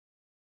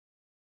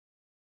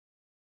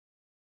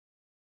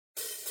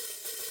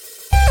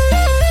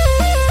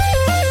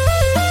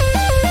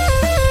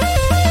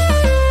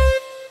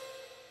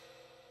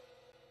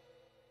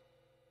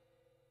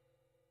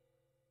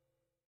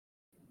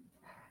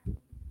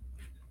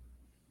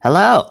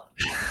Hello.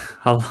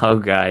 Hello,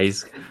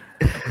 guys.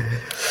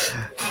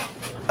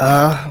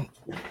 Uh,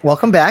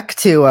 Welcome back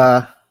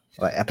to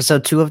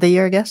episode 2 of the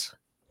year, I guess.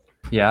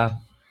 Yeah,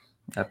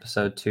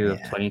 episode 2 of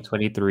Yeah.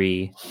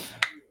 2023.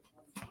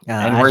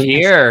 And we're As you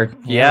can see, here.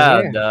 yeah,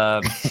 we're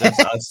Yeah, here.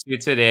 just us two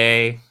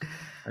today.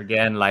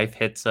 Again, life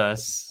hits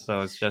us,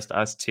 so it's just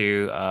us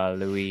two.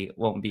 Louis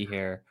won't be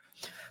here.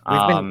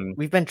 we've been Um,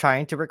 we've been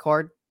trying to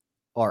record,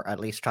 or at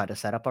least try to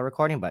set up a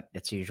recording, but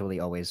it's usually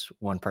always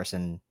one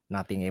person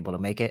not being able to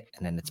make it,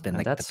 and then it's been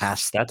and like the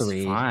past that's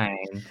 3. fine.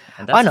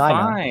 And I that's know, I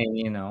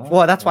know. fine,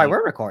 Well, that's why Like,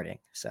 we're recording.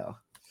 So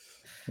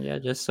yeah,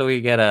 just so we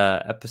get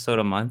a episode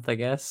a month, I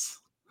guess.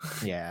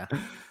 yeah.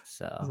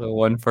 So So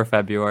one for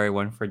February,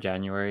 one for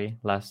January.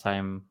 Last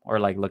time, or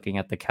like looking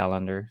at the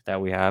calendar that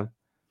we have.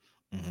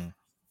 mhm.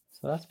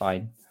 So that's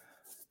fine.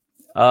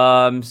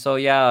 So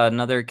yeah,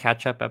 another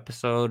catch up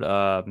episode.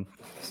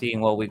 Seeing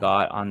what we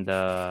got on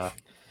the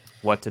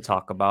what to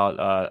talk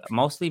about.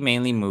 Mostly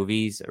mainly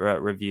movies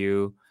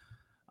review.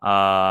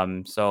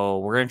 So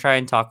we're gonna try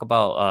and talk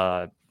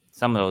about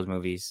some of those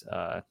movies.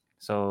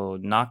 So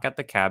Knock at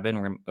the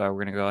Cabin. We're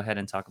gonna go ahead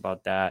and talk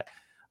about that.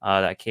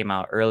 That came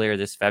out earlier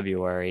this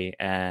February,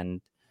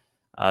 and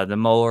the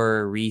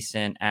more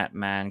recent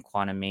Ant-Man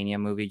Quantumania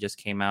movie just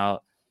came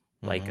out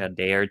like Mhm. a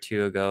day or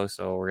two ago.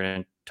 So we're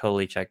gonna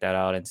totally check that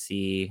out and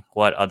see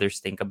what others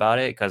think about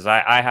it, because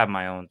I have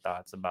my own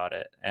thoughts about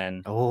it.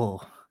 And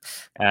Oh.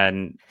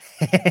 and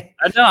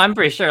no, I'm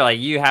pretty sure like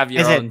you have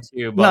your Is own it?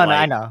 too, but No, no,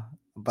 I like know.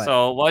 But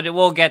so what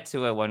we'll get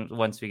to it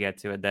once we get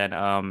to it. Then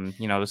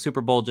the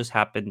Super Bowl just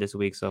happened this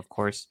week, so of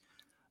course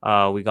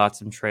we got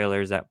some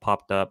trailers that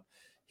popped up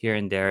here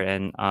and there,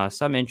 and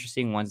some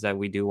interesting ones that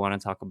we do want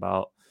to talk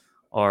about,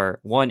 or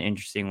one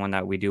interesting one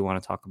that we do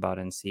want to talk about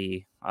and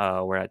see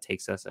where that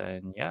takes us.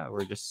 And yeah,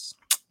 we're just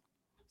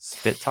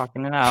spit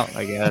talking it out,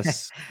 I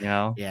guess.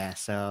 yeah,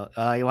 so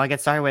you want to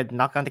get started with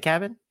Knock on the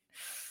Cabin?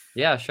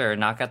 Yeah, sure.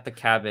 Knock at the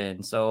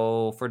Cabin.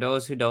 So, for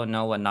those who don't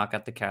know what Knock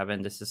at the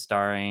Cabin, this is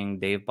starring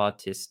Dave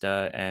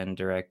Bautista and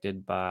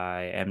directed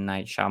by M.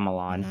 Night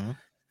Shyamalan.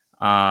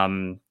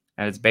 Mhm.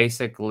 And it's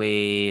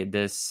basically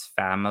this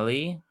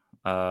family.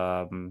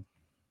 How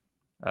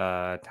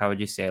would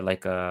you say,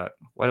 like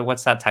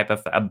what's that type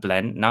of a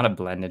blend? Not a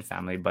blended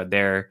family, but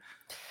they're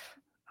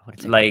I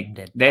wouldn't say like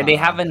blended. they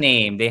have a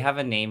name. They have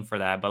a name for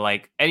that. But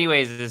like,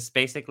 anyways, it's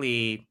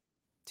basically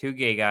two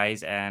gay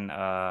guys and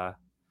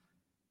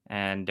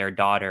their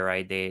daughter,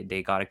 right?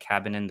 They got a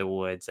cabin in the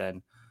woods,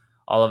 and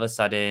all of a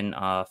sudden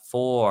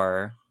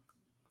four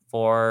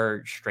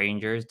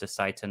strangers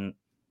decide to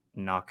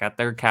knock at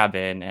their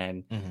cabin,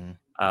 and Mhm.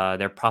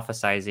 they're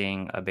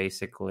prophesizing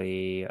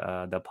basically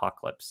the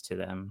apocalypse to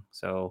them.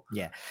 So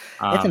Yeah,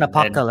 it's an and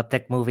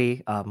apocalyptic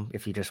movie.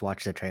 If you just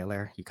watch the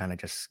trailer, you kind of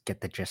just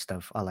get the gist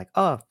of, like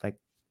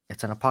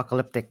it's an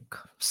apocalyptic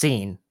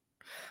scene.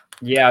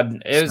 yeah,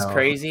 it was So,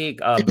 crazy.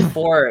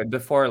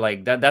 Before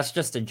like that's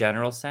just a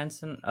general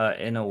sense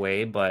in a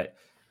way, but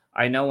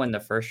I know when the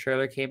first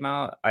trailer came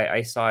out,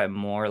 I saw it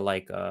more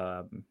like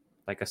a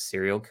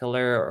serial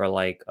killer, or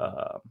like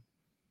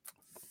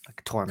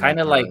like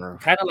tormentor.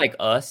 kind of like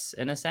Us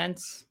in a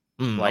sense.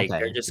 Like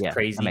they're Okay, just yeah,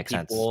 that makes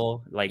sense.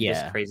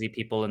 Yeah. crazy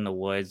people in the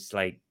woods,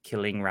 like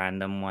killing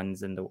random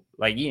ones in the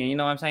like you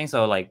know what I'm saying?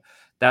 So like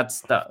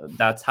that's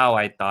how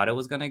I thought it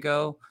was gonna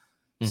go.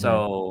 Hmm.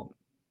 So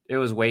it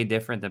was way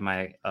different than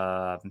my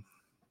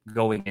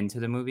going into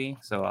the movie.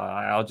 So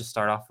I'll just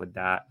start off with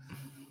that.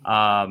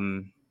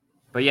 Um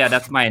but yeah,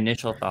 that's my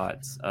initial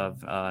thoughts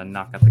of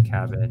Knock at the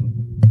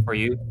Cabin. For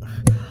you?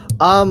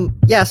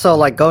 Yeah. So,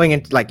 like, going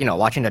into, like,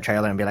 watching the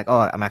trailer and be like,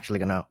 oh, I'm actually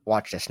gonna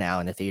watch this now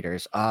in the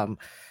theaters.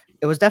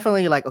 It was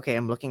definitely like, okay,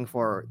 I'm looking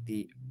for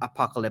the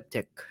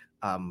apocalyptic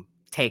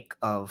take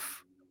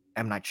of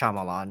M. Night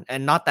Shyamalan,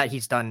 and not that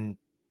he's done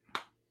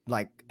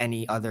like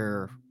any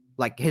other,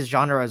 like, his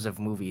genres of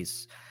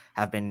movies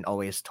have been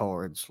always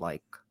towards,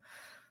 like,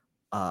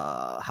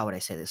 how would I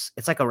say this?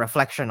 It's like a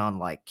reflection on,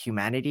 like,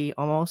 humanity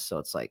almost. So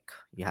it's like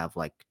you have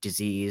like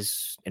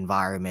disease,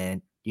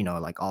 environment,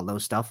 like all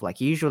those stuff. Like,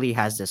 he usually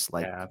has this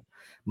like Yeah.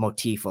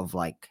 motif of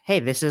like, hey,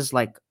 this is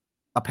like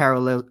a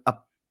parallel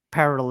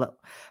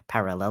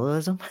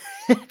parallelism.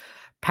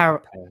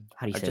 Par-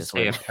 how do you I say just this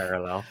say a word?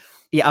 parallel.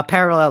 Yeah, a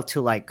parallel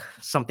to like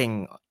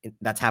something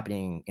that's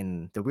happening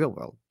in the real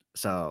world.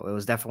 So it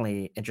was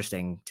definitely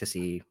interesting to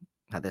see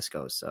how this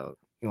goes. So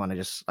you want to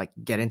just like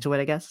get into it,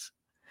 I guess?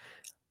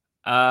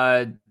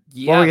 Uh, What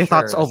were yeah, your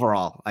thoughts sure.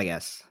 overall, I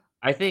guess?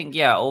 I think,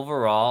 yeah,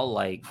 overall,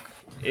 like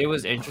it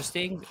was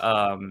interesting.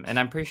 And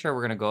I'm pretty sure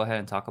we're gonna go ahead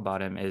and talk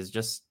about him. Is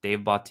just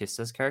Dave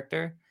Bautista's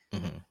character.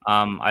 Mhm.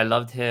 I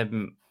loved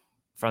him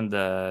from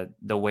the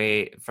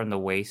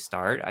way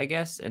start, I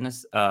guess, in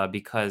this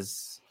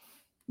because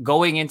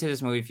going into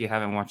this movie, if you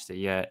haven't watched it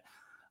yet,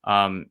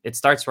 it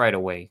starts right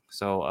away.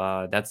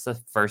 So that's the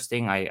first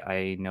thing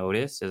I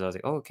noticed is I was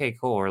like, oh, okay,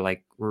 cool. Or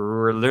like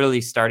we're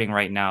literally starting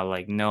right now.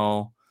 Like,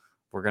 no,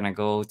 we're gonna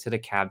go to the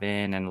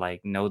cabin and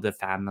like know the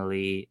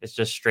family. It's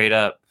just straight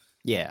up.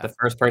 Yeah. The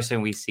first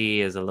person we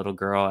see is a little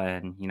girl,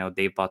 and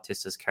Dave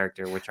Bautista's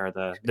character, which are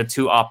the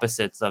two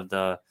opposites of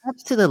the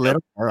That's to the the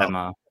little girl.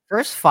 dilemma.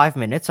 First 5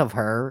 minutes of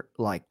her,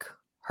 like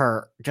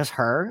just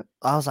her,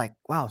 I was like,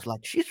 wow,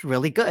 like she's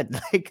really good.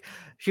 Like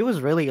she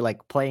was really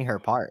like playing her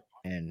part.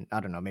 And I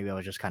don't know, maybe I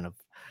was just kind of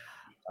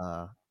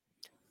uh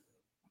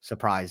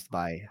surprised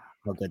by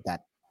how good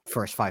that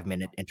first 5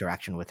 minute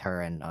interaction with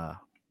her and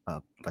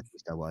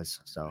Batista was.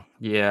 So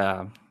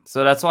Yeah.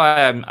 So that's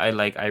why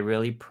I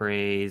really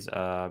praise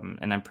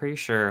and I'm pretty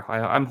sure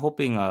I'm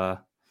hoping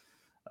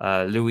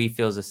Louis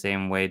feels the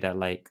same way, that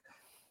like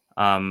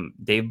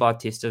Dave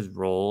Bautista's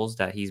roles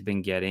that he's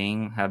been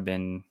getting have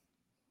been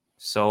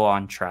so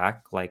on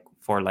track, like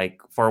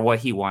for what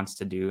he wants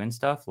to do and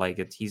stuff.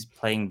 Like he's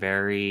playing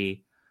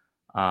very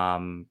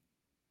um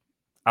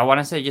I want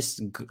to say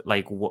just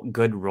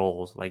good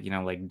roles, like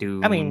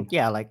like I mean, Dune,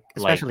 yeah, like like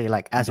especially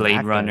like as an Blade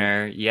actor.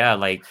 Runner. Yeah,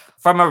 like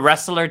from a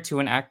wrestler to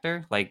an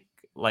actor, like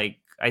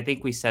I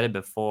think we said it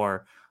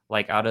before,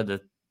 like out of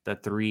the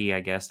three, I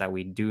guess, that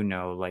we do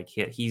know, like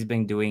he's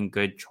been doing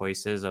good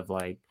choices of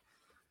like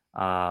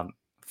um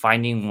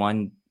finding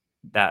one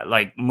that,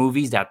 like,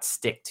 movies that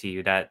stick to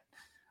you, that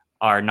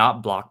are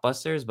not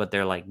blockbusters, but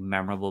they're like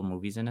memorable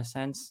movies in a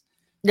sense.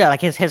 Yeah,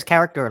 like his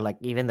character, like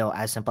even though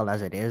as simple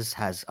as it is,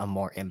 has a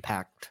more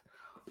impact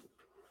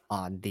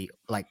on the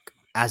like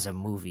as a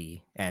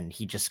movie, and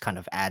he just kind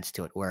of adds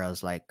to it.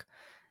 Whereas like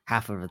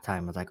half of the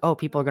time it's like, oh,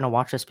 people are gonna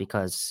watch this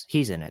because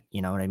he's in it.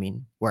 You know what I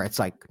mean? Where it's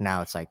like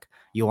now it's like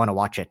you want to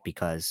watch it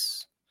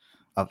because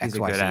of He's a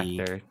good XYZ,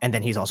 actor. and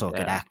then he's also a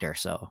good Yeah, actor.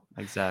 So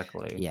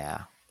exactly.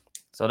 yeah.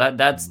 So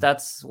that's Mhm.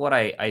 that's what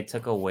I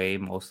took away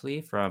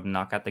mostly from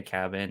Knock at the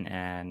Cabin,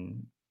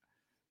 and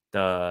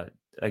the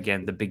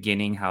again the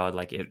beginning, how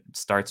like it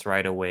starts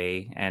right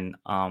away, and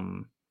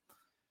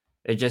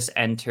it just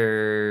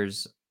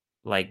enters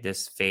like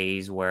this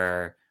phase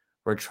where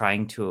we're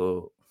trying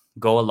to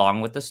go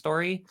along with the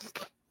story,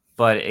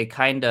 but it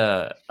kind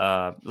of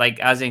like,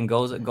 as in,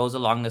 goes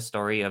along the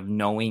story of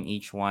knowing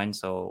each one.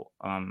 So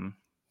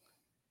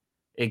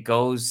it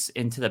goes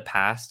into the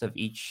past of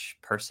each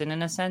person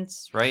in a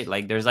sense, right?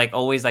 Like there's like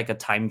always like a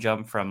time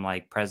jump from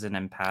like present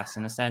and past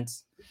in a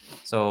sense.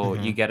 So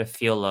you Hmm. get a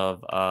feel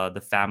of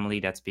the family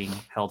that's being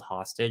held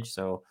hostage.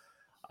 So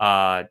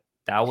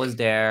that was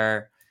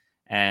there.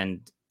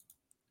 And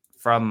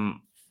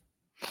from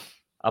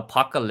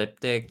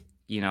apocalyptic,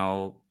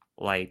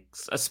 like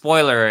a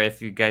spoiler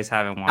if you guys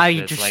haven't watched I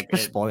this, like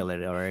just spoiled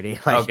it already.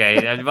 Like, okay,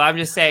 but I'm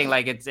just saying,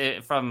 like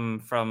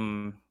from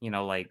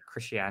like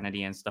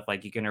Christianity and stuff.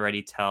 Like you can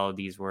already tell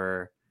these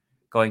were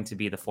going to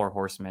be the four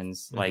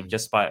horsemen's, like mhm,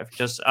 just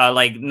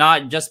like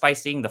not just by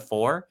seeing the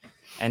four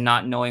and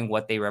not knowing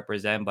what they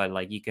represent, but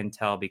like you can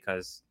tell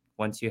because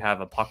once you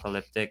have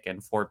apocalyptic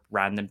and four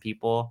random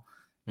people,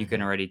 you can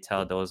mhm. already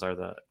tell those are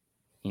the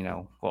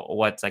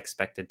what's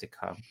expected to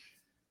come.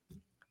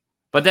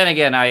 But then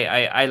again,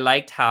 I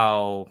liked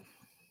how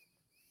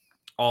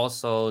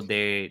also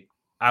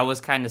I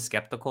was kind of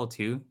skeptical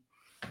too.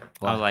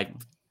 I was What? like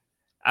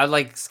I was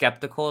like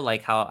skeptical,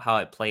 like how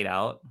it played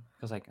out.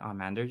 I was like, oh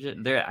man,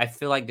 they're I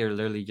feel like they're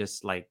literally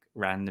just like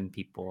random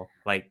people,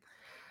 like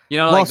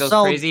Well, like those so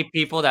crazy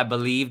people that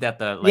believe that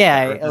the Earth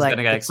yeah, is like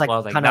gonna get it's like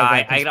exploded. Like, kind nah, of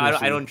a I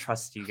conspiracy. don't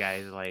trust you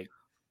guys. Like,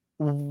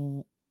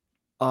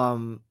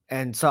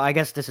 And so I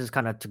guess this is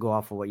kind of to go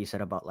off of what you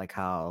said about like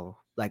how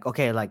like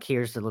okay, like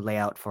here's the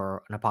layout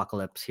for an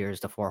apocalypse, here's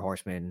the four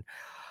horsemen.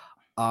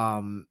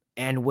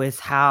 And with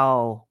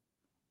how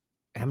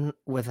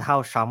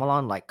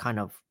Shyamalan like kind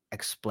of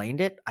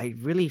explained it, I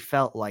really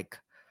felt like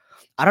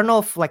I don't know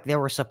if like there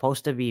were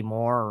supposed to be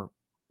more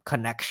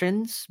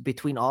connections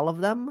between all of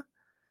them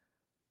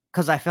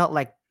because I felt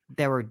like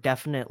there were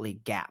definitely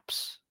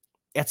gaps.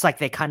 It's like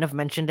they kind of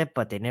mentioned it,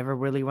 but they never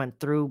really went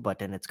through. But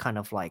then it's kind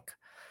of like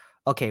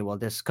okay, well,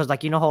 this because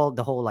like the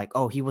whole like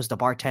oh he was the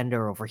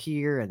bartender over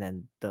here, and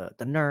then the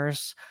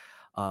nurse,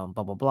 blah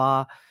blah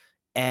blah,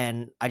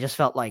 and I just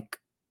felt like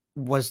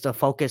was the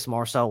focus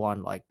more so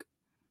on like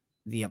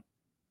the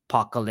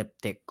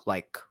apocalyptic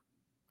like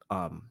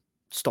um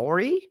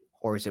story,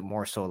 or is it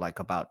more so like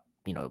about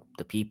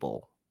the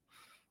people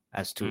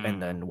as to and mm,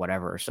 then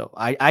whatever. So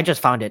I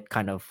just found it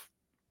kind of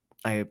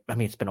I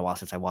mean it's been a while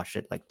since I watched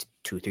it like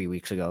 2-3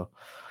 weeks ago.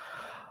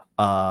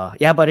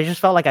 Yeah, but it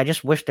just felt like I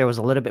just wish there was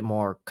a little bit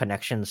more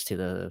connections to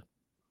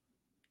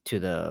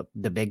the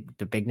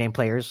big name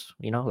players,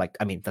 like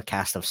I mean the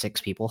cast of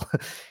 6 people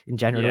in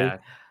generally.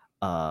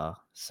 yeah,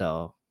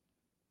 So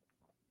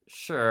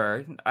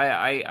sure.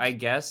 I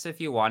guess if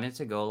you wanted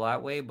to go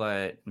that way,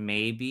 but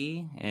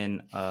maybe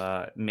in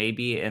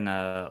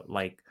a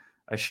like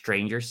a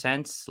stranger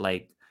sense,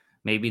 like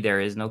maybe there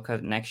is no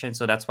connection.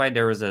 So that's why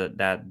there was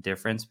that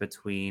difference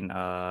between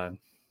the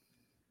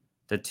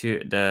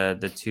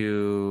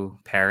two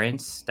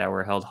parents that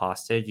were held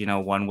hostage.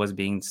 One was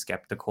being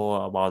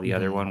skeptical while the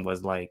other mhm. one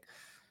was like,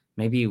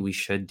 maybe we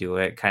should do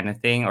it, kind of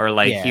thing. Or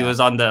like he Yeah, was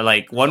on the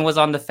like one was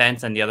on the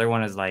fence and the other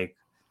one is like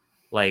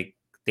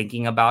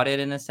thinking about it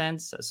in a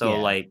sense. So yeah.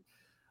 like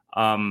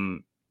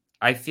um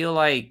I feel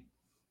like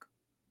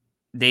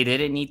they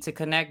didn't need to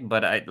connect,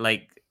 but I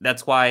like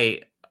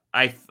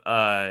I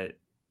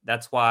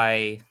that's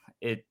why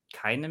it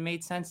kind of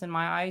made sense in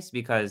my eyes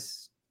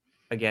because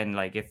again,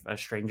 like if a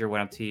stranger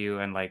went up to you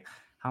and like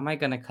how am I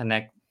going to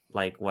connect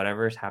like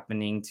whatever's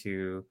happening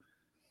to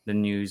the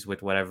news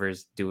with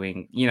whatever's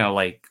doing,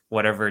 like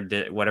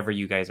whatever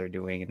you guys are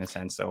doing in a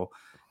sense. So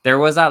there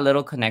was that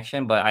little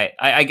connection, but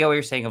I get what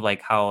you're saying of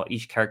like how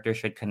each character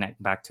should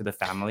connect back to the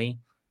family,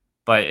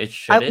 but it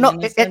I shouldn't no,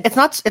 in a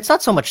sense. it's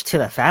not so much to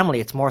the family.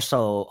 It's more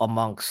so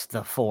amongst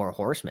the four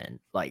horsemen.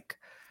 Like,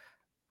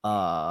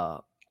 uh,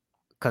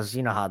 because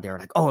you know how they're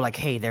like, oh, like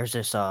hey, there's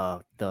this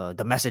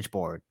the message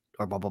board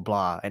or blah blah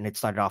blah, and it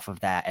started off of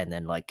that, and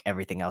then like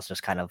everything else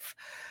just kind of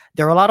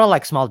there were a lot of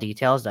like small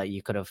details that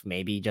you could have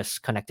maybe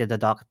just connected the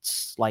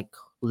dots like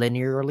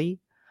linearly.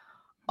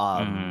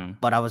 Mm,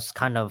 But I was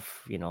kind of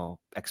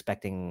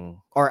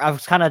expecting, or I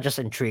was kind of just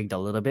intrigued a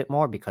little bit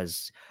more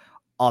because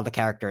all the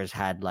characters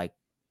had like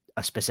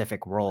a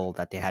specific role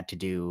that they had to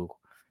do,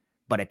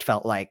 but it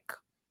felt like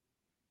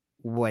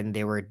when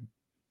they were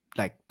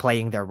like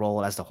playing their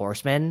role as the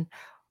horsemen,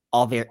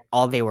 all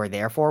they were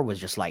there for was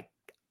just like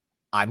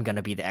I'm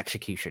gonna be the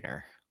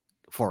executioner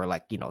for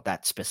like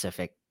that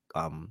specific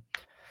um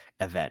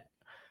event.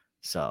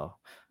 So,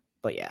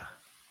 but yeah,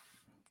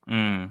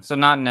 so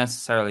not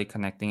necessarily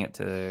connecting it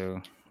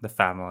to the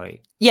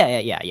family.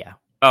 yeah.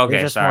 It was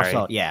Okay, just more so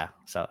sorry.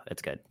 so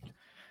it's good.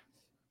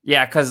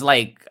 Yeah, because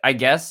like I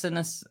guess in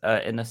a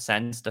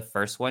sense, the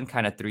first one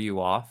kind of threw you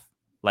off,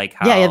 like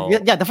how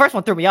Yeah. The first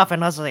one threw me off,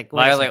 and I was like,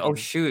 wait like, a I was like, oh second.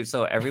 shoot,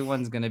 so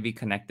everyone's gonna be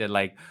connected.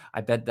 Like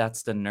I bet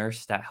that's the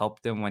nurse that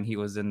helped him when he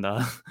was in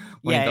the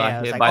when he got Yeah.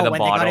 It was hit like, by oh, the when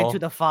they got into bottle.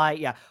 the fight,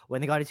 yeah,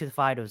 when they got into the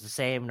fight, it was the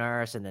same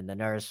nurse, and then the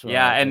nurse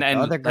Yeah, with the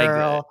other like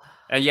girl.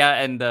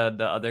 yeah, and the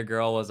other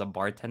girl was a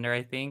bartender,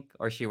 I think,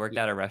 or she worked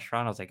at a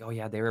restaurant. I was like, oh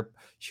yeah,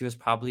 she was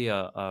probably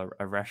a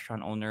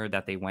restaurant owner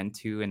that they went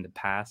to in the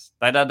past.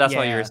 That's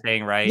what you were Yeah.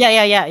 saying, right?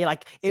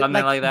 Like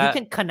Something like you that.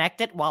 can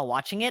connect it while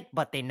watching it,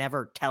 but they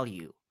never tell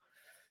you.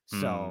 Hmm.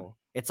 So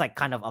it's like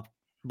kind of up,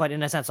 but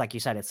in a sense, like you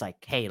said, it's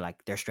like, hey,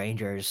 like they're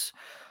strangers.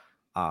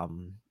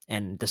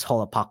 And this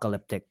whole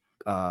apocalyptic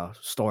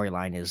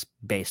storyline is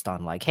based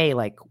on like, hey,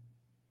 like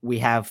we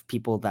have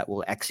people that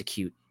will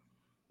execute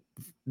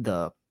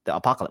the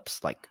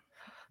apocalypse, like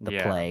the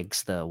Yeah.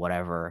 plagues, the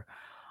whatever.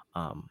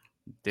 Um,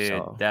 Dude,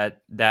 so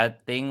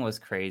that thing was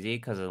crazy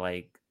because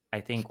like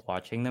I think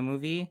watching the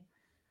movie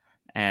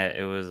and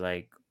it was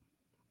like,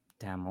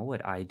 damn, what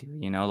would I do?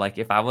 Like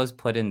if I was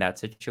put in that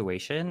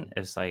situation,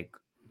 it's like,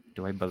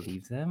 do I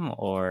believe them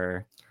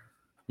or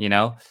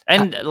I,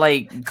 and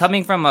like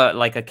coming from a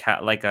like a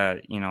cat like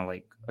a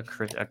like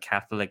a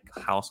Catholic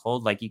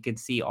household, like you can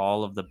see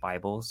all of the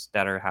Bibles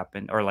that are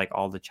happened or like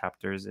all the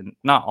chapters and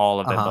not all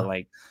of it, but uh-huh.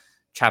 like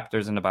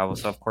chapters in the Bible.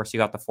 So of course you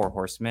got the four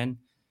horsemen.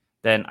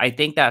 Then I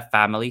think that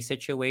family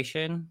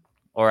situation,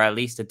 or at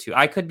least the two,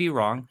 I could be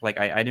wrong. Like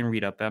I didn't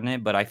read up on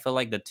it, but I feel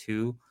like the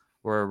two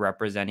were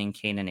representing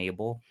Cain and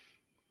Abel.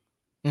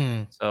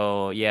 Mm.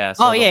 So yeah,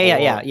 Oh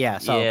yeah.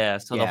 So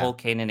so the yeah, whole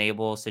Cain and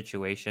Abel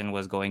situation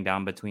was going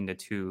down between the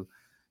two.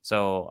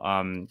 So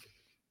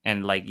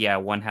and like yeah,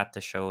 one had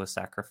to show a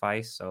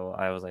sacrifice. So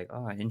I was like,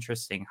 oh,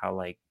 interesting how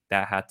like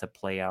that had to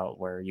play out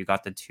where you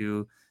got the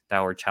two that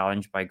were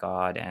challenged by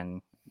God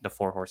and the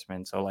four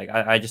horsemen. So like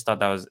I just thought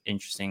that was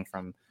interesting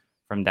from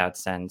that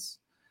sense.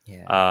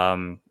 yeah,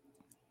 Um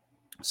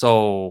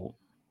so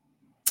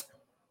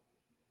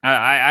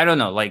I don't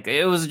know. Like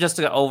it was just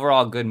an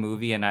overall good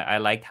movie, and I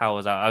liked how it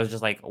was. I was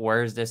just like,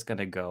 where is this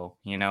gonna go?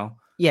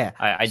 yeah.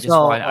 I just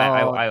So want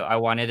I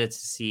wanted it to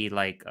see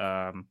like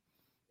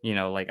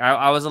like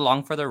I was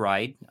along for the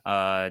ride.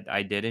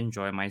 I did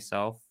enjoy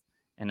myself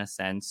in a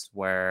sense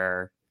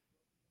where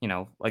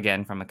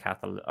again from a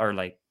Catholic or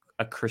like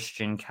a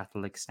Christian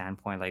Catholic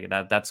standpoint, like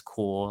that's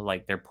cool.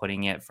 Like they're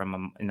putting it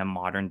from in a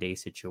modern day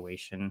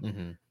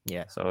situation.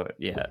 yeah. So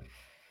yeah.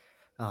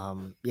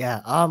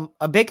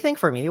 A big thing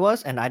for me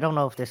was, and I don't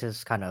know if this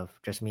is kind of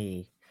just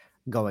me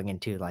going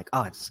into like,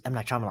 oh, it's M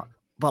Night Shyamalan,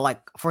 but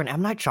like for an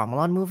M Night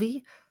Shyamalan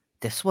movie,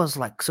 this was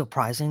like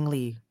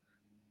surprisingly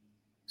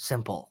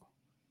simple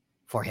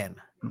for him.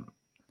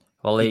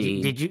 Well,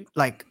 Did you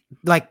like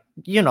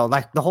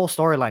the whole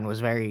storyline was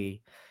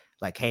very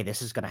like, hey,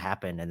 this is gonna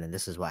happen, and then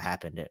this is what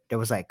happened. There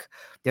was like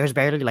there was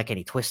barely like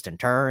any twists and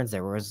turns.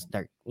 There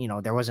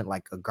wasn't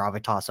like a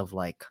gravitas of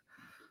like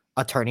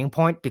a turning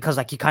point because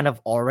like you kind of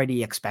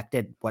already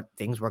expected what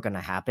things were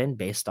gonna happen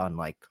based on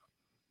like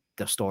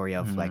the story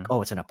of like, mhm,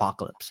 oh, it's an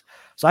apocalypse.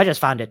 So I just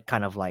found it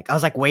kind of like I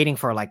was like waiting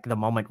for like the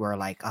moment where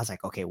like I was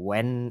like, okay,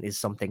 when is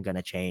something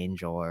gonna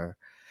change? Or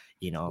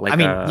I like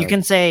mean, you a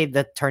can say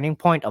the turning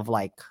point of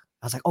like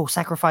I was like, oh,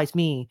 sacrifice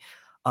me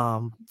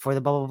for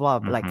the blah blah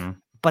blah. mhm.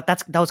 But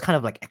that was kind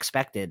of like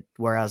expected.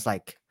 Whereas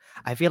like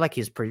I feel like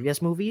his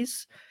previous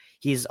movies,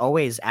 he's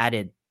always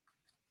added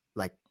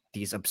like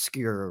these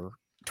obscure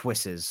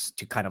twists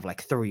to kind of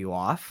like throw you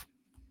off.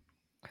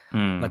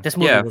 But this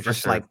movie Yeah, was for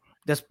just sure. like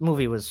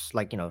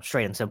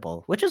straight and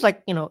simple, which is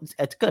like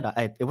it's good.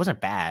 It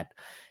wasn't bad.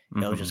 It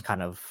was Mhm. just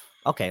kind of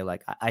okay.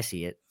 Like I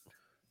see it.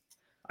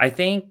 I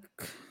think,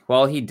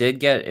 well, he did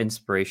get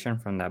inspiration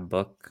from that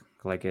book.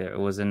 Like it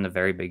was in the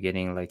very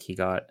beginning. Like he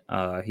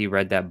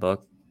read that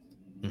book.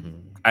 Hmm.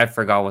 I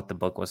forgot what the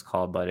book was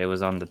called, but it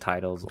was on the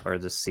titles or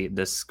the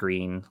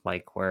screen,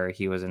 like where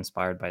he was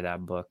inspired by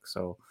that book.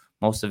 So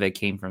most of it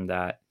came from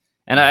that.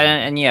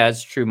 And yeah,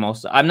 it's true.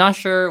 I'm not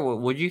sure.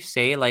 Would you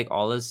say like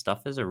all his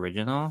stuff is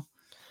original?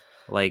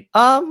 Like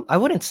I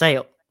wouldn't say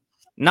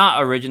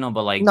not original,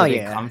 but like no. did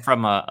it Yeah. come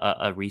from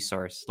a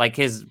resource? Like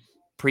his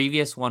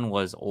previous one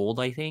was old,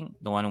 I think,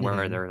 the one where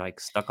Hmm. they're like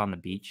stuck on the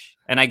beach.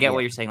 And I get what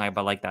Yeah. you're saying, like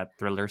about like that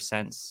thriller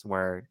sense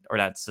where or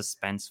that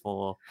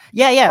suspenseful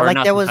Yeah. Yeah. or Like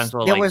not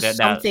suspenseful, there like was that.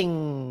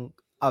 something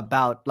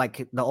about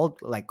like the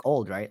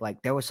old right.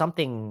 Like there was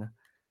something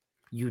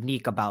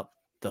unique about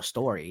the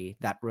story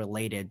that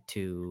related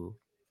to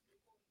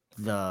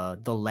the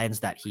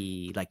lens that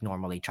he like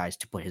normally tries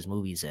to put his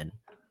movies in.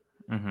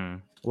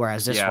 Mhm.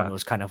 Whereas this one Yeah.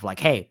 was kind of like,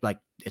 hey, like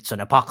it's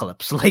an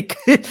apocalypse. Like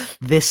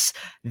this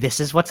this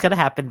is what's gonna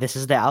happen. This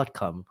is the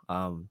outcome.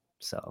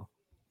 So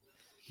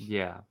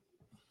Yeah.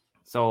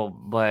 So,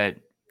 but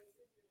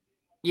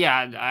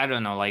yeah, I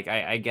don't know. Like,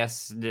 I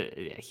guess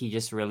he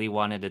just really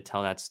wanted to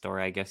tell that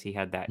story. I guess he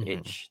had that mhm.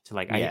 itch to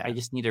like, I Yeah,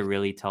 just need to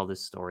really tell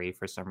this story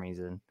for some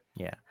reason.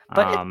 yeah.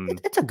 But Um,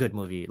 it's a good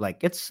movie.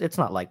 Like it's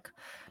not like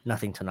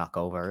nothing to knock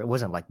over. It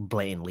wasn't like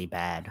blatantly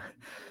bad.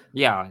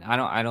 yeah,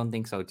 I don't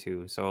think so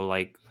too. So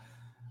like,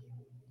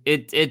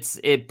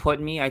 it put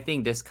me. I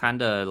think this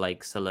kind of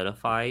like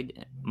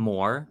solidified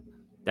more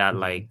that Hmm.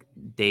 like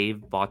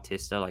Dave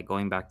Bautista, like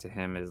going back to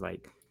him, is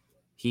like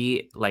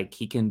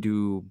he can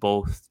do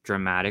both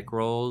dramatic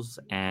roles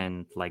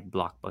and like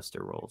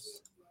blockbuster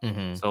roles.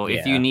 Hmm. So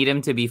if you Yeah, need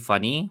him to be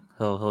funny,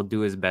 he'll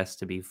do his best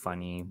to be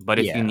funny. But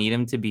if you yeah. need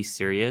him to be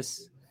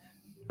serious,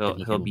 Then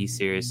he he'll be can.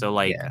 serious. So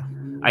like Yeah,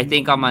 I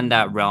think I'm on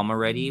that realm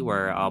already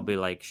where I'll be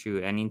like,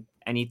 shoot,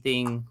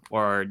 anything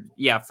or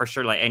yeah, for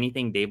sure, like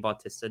anything Dave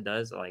Bautista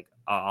does, like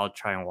I'll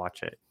try and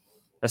watch it,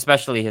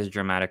 especially his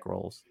dramatic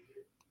roles.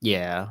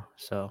 yeah.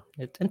 So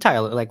it's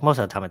entirely like most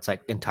of the time it's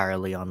like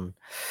entirely on.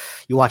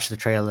 You watch the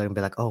trailer and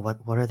be like, oh,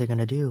 what are they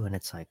gonna do? And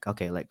it's like,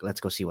 okay, like let's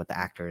go see what the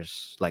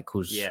actors like,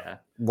 who's Yeah,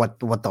 what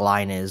the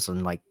line is,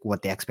 and like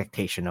what the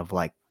expectation of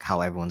like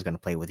how everyone's gonna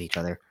play with each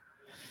other.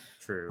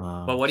 true.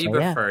 But what do you So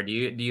yeah. prefer? Do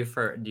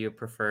you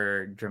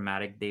prefer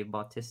dramatic Dave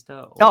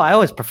Bautista Oh, I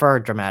always or prefer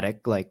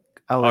dramatic. Like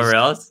I or was,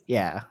 else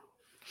yeah,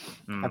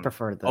 I mm,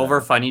 prefer the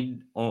over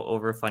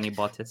funny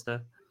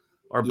Bautista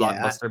or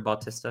yeah, blockbuster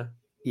Bautista?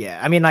 yeah.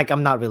 I mean, like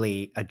I'm not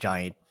really a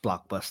giant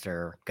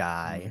blockbuster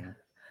guy, Mm,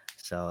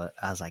 so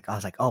I was like,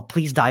 oh,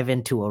 please dive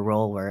into a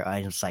role where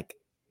I just like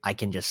I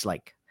can just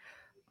like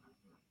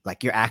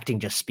your acting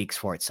just speaks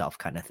for itself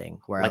kind of thing.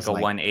 like Whereas a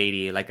like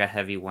 180, like a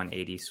heavy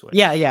 180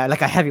 yeah, switch. yeah,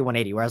 like a heavy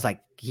 180. Whereas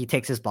like he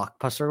takes his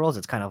blockbuster roles,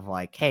 it's kind of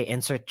like, hey,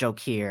 insert joke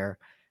here,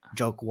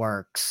 joke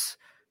works,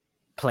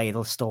 play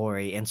the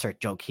story, insert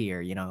joke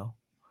here, you know.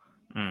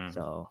 Mm.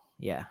 So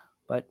yeah.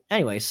 But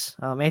anyways,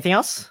 anything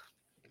else?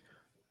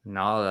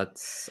 No,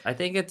 that's I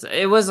think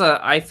it was a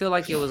I feel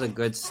like it was a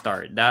good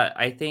start. That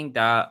I think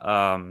that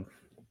if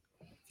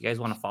you guys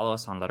want to follow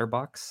us on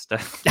Letterbox,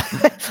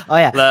 Oh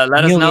yeah,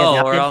 let us newly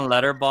know. We're adapted. on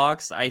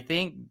Letterbox. I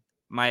think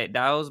my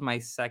that was my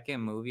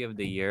second movie of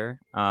the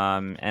year.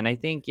 And I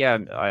think yeah,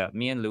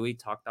 me and Louis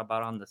talked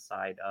about on the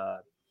side.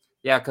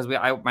 Yeah, because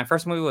my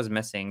first movie was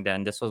missing.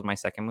 Then this was my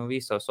second movie.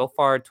 So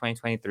far,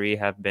 2023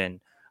 have been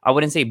I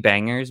wouldn't say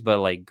bangers, but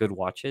like good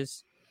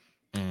watches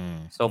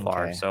so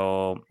far. Okay.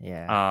 So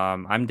Yeah.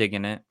 I'm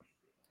digging it.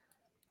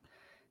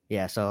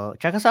 Yeah. So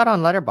check us out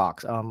on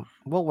Letterbox.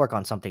 We'll work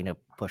on something to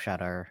push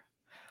out our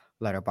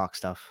Letterbox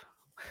stuff.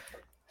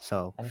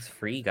 So And it's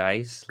free,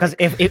 guys. because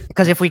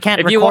Like if we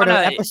can't if you record an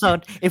wanna,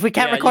 episode, if we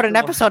can't yeah, you record an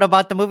can. episode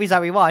about the movies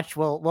that we watch,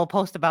 we'll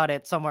post about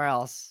it somewhere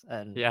else,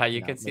 and Yeah, you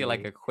you know can see like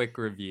maybe a quick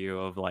review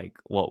of like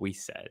what we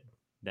said.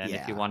 Then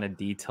if you yeah. want a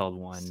detailed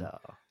one, So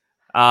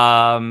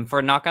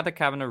for knock at the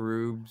cabin of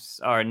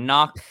rubes or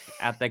knock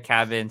at the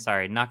cabin,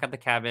 sorry, knock at the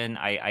cabin,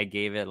 I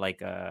gave it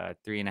like a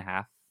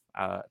 3.5,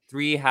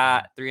 three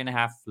and a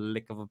half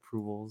lick of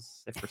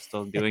approvals if we're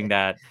still doing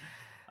that,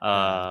 uh,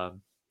 uh,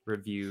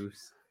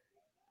 reviews.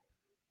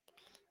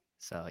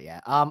 so yeah.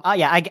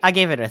 Yeah, I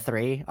gave it a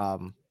 3.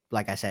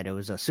 Like I said, it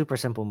was a super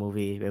simple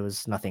movie. It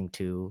was nothing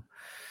to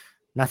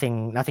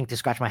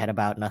scratch my head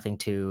about, nothing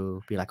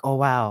to be like, oh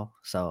wow.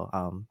 So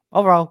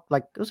overall,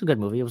 like it was a good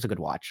movie. It was a good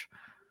watch.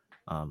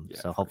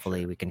 Yeah, So for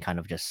hopefully sure. we can kind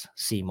of just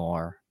see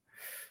more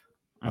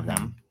of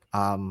Mm-hmm.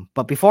 them.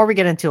 But before we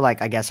get into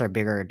like I guess our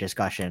bigger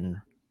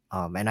discussion,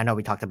 and I know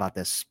we talked about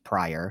this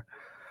prior.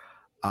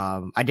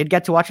 I did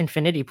get to watch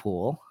Infinity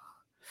Pool.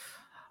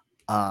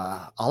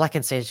 All I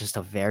can say is just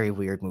a very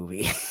weird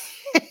movie.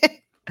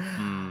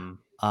 Mm,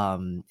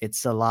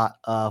 It's a lot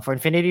for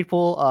Infinity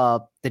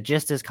Pool. The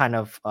gist is kind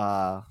of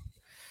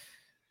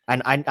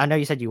and I know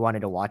you said you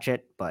wanted to watch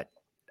it, but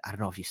I don't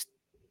know if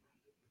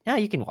yeah,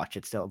 you can watch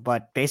it still.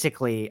 But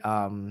basically,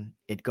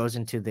 it goes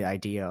into the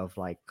idea of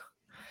like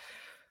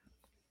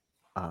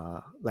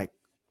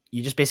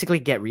you just basically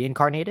get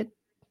reincarnated.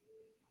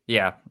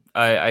 yeah,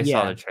 I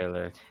saw Yeah, the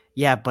trailer.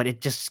 Yeah, but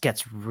it just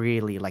gets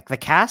really like the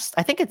cast.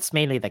 I think it's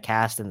mainly the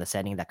cast and the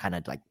setting that kind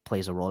of like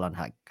plays a role on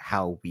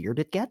how weird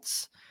it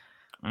gets.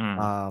 Mm,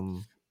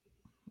 Um,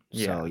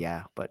 so yeah,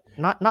 yeah, but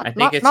not not I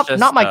think not it's not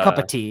not just my cup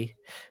of tea.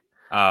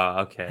 oh,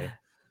 okay.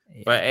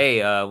 But Yeah.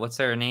 hey, what's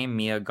her name?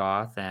 Mia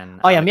Goth and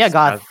Oh yeah, Mia Alex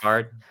Goth.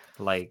 Skarsgård.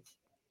 Like,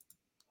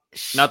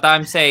 sh- not that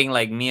I'm saying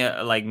like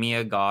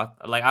Mia Goth.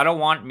 Like, I don't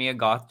want Mia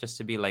Goth just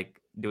to be like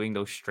doing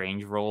those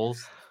strange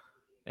roles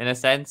in a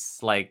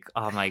sense. Like,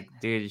 I'm like,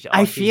 dude, I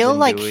all she's feel been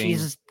like doing,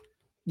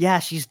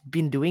 she's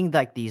been doing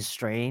like these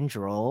strange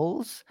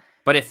roles,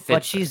 but it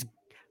but fits her. she's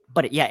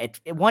but yeah,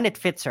 one it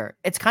fits her.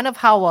 It's kind of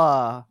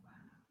how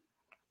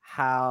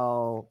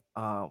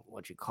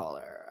what you call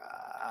her?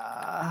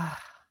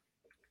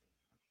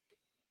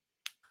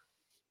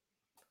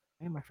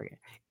 Why am I forgetting?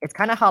 It's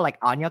kind of how like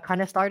Anya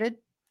kind of started.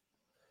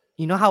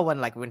 You know how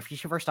when she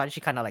first started,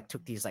 she kind of like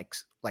took these like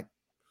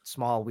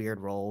small weird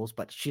roles,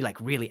 but she like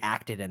really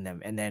acted in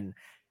them, and then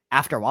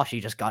after a while, she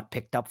just got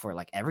picked up for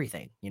like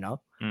everything, you know.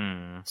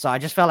 Mm, So I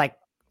just felt like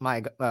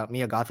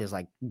Mia Goth is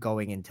like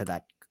going into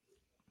that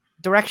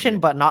direction, yeah.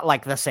 but not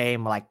like the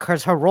same like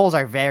because her roles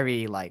are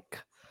very like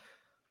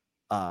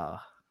uh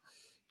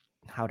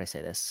how would I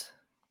say this?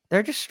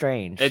 They're just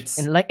strange It's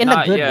in like in a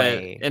not, good yeah,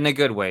 way. in a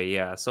good way,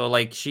 yeah. So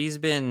like she's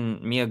been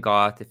Mia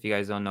Goth, if you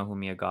guys don't know who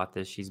Mia Goth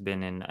is, she's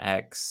been in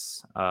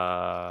X,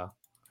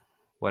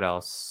 what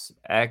else?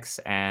 X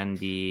and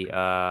the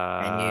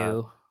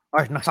Menu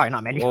or no, sorry,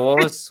 not menu. what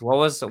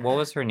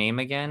was her name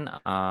again?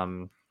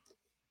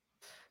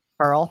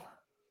 Pearl.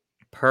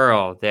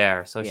 Pearl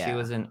there. So she Yeah.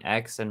 was in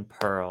X and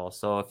Pearl.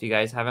 So if you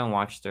guys haven't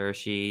watched her,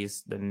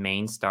 she's the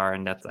main star,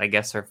 and that's, I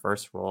guess, her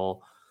first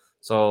role.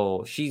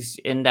 So she's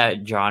in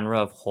that genre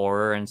of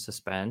horror and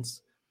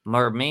suspense,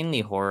 more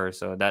mainly horror.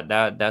 So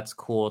that's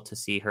cool to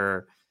see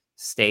her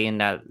stay in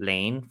that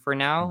lane for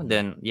now. Mhm.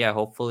 Then yeah,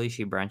 hopefully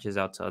she branches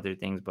out to other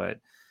things. But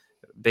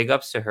big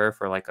ups to her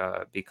for like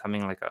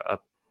becoming like a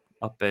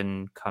up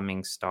and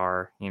coming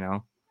star.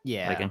 Like,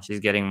 Yeah. and she's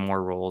getting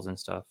more roles and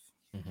stuff.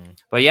 Mhm.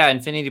 But yeah,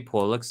 Infinity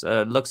Pool looks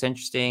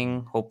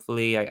interesting.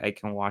 Hopefully, I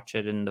can watch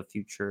it in the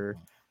future.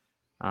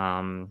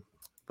 Um,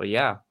 but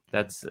yeah,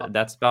 that's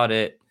about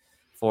it Oh,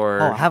 for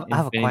I have a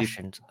Infinity.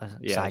 question. A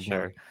Yeah, side note.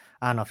 sure.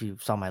 I don't know if you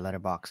saw my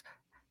letterbox.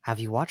 Have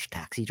you watched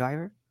Taxi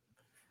Driver?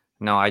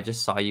 No, I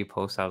just saw you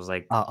post. I was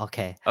like, Oh,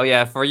 okay. oh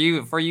yeah, for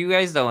you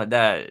guys though,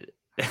 that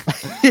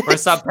for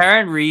some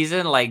apparent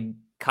reason, like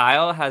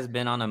Kyle has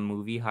been on a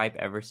movie hype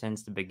ever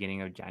since the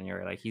beginning of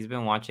January. Like, he's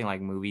been watching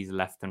like movies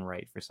left and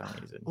right for some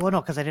reason. Well,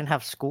 no, because I didn't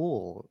have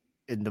school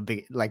in the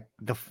big like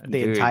the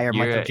Dude, entire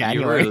month of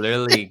you were January.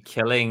 literally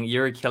killing.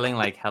 You were killing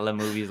like hella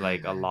movies,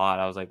 like a lot.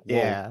 I was like,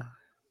 whoa. Yeah,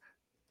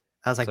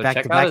 I was like So back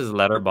check to out back. his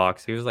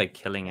letterbox. He was like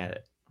killing Yeah,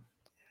 it.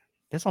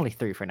 there's only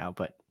 3 for now,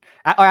 but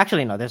or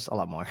actually no, there's a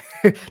lot more.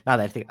 Now that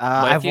I think,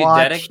 But I've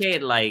watched.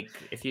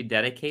 if you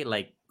dedicate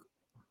like,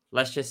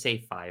 let's just say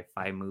five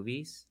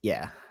movies.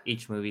 Yeah,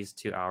 Each movie is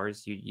 2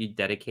 hours. You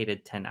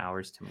dedicated 10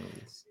 hours to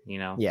movies. You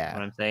know what yeah.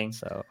 I'm saying?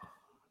 So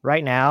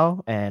right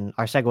now, and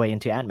our segue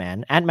into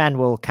Ant-Man. Ant-Man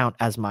will count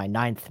as my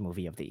ninth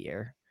movie of the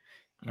year,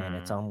 and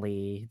it's Mm.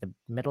 only the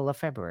middle of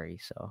February,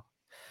 so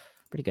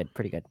pretty good,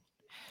 pretty good.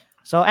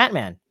 So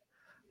Ant-Man,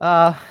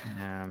 uh,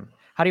 Um,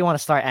 how do you want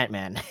to start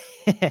Ant-Man?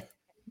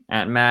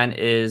 Ant-Man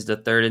is the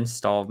third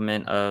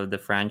installment of the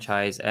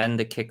franchise and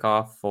the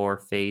kickoff for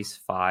Phase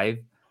 5.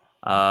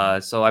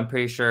 So I'm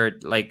pretty sure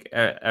like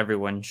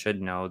everyone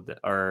should know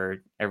or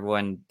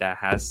everyone that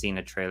has seen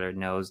a trailer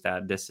knows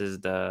that this is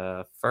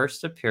the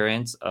first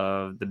appearance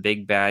of the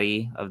big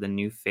baddie of the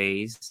new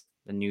phase,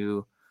 the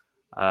new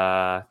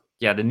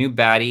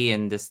baddie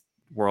in this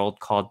world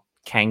called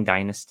Kang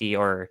Dynasty,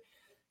 or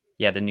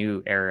yeah, the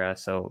new era.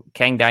 So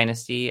Kang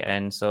Dynasty,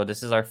 and so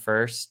this is our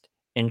first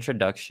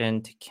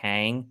introduction to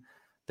Kang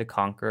the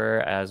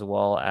Conqueror, as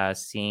well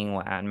as seeing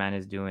what Ant Man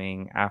is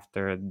doing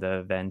after the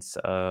events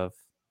of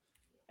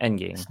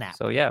Endgame. Snap.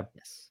 So yeah,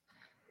 Yes.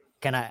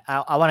 Can I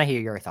want to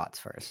hear your thoughts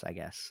first, I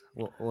guess.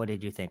 What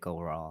did you think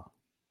overall?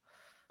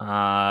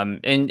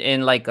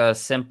 in like a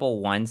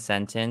simple one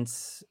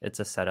sentence, it's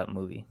a setup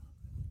movie.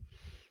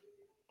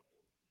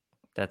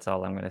 That's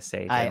all I'm gonna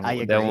say. Then I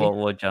then agree. we'll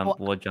Well,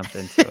 we'll jump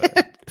into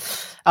it.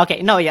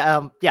 okay, no,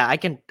 yeah, yeah, I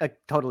can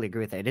totally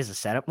agree with it. It is a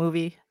setup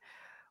movie,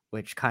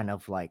 which kind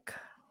of like,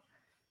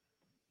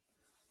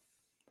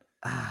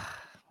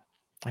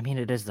 I mean,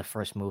 it is the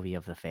first movie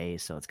of the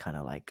phase, so it's kind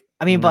of like,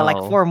 I mean, but like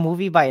for No, a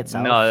movie by no,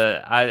 itself,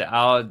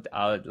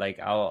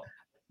 I'll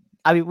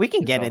I mean, we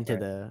can get go into for it.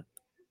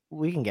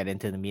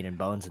 the meat and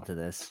bones into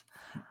this,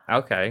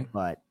 Okay,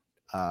 but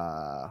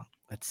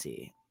let's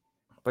see.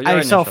 but I your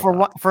mean, so initial for thought.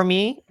 what for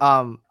me,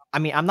 I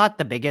mean, I'm not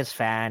the biggest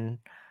fan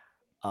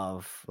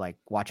of like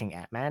watching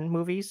Ant-Man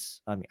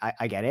movies. I mean,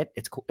 I get it.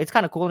 It's cool. It's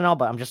kind of cool and all,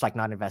 but I'm just like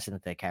not invested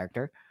into the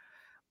character.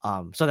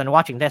 So then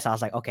watching this, I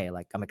was like, okay,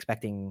 like I'm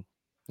expecting,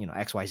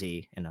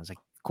 XYZ, and I was like,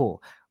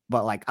 cool.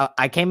 But like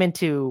I came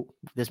into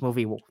this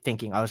movie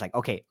thinking, I was like,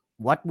 okay,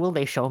 what will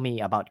they show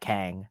me about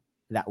Kang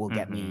that will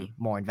get Mm-hmm. me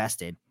more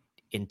invested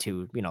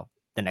into,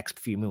 the next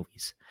few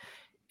movies?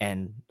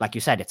 And like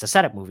you said, it's a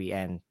setup movie,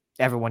 and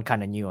everyone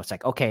kind of knew it's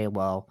like, okay,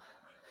 well,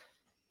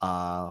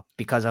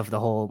 because of the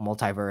whole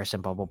multiverse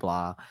and blah blah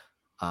blah,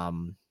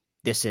 um,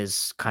 this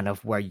is kind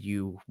of where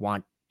you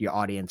want your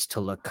audience to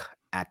look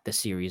at the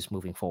series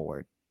moving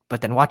forward.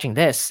 But then watching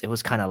this, it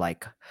was kind of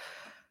like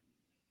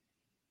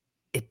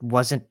it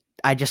wasn't.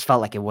 I just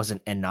felt like it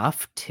wasn't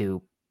enough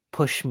to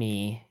push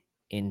me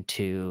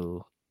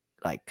into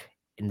like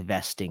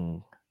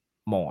investing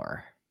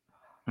more.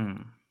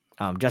 Mm.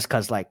 Just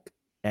because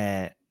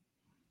uh,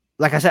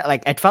 like I said,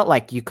 like it felt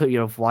like you could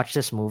have watched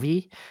this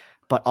movie,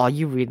 but all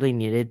you really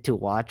needed to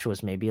watch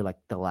was maybe like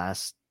the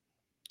last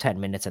 10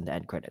 minutes and the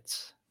end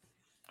credits,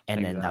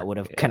 and then that would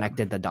have Exactly. Yeah.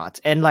 connected the dots.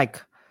 And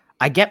like,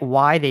 I get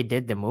why they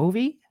did the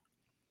movie,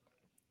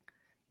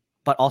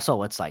 but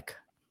also it's like,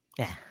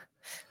 yeah.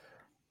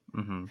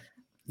 Mm-hmm.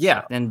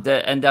 Yeah, So and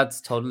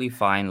that's totally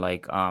fine.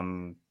 Like,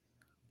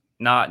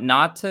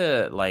 not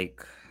to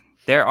like,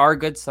 there are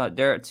good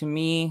there to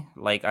me.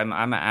 Like, I'm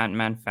an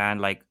Ant-Man fan.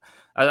 Like,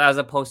 as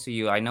opposed to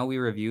you, I know we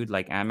reviewed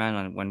like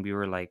Ant-Man when we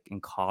were like in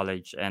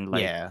college, and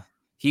like yeah.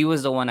 he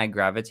was the one I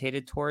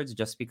gravitated towards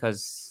just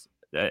because,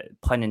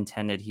 pun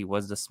intended, he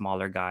was the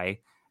smaller guy.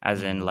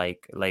 As in, Hmm.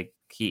 like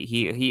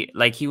he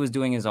like he was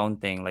doing his own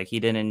thing. Like he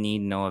didn't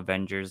need no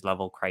Avengers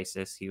level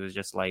crisis. He was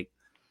just like,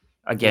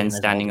 again, In his own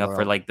standing up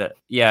for world. like the,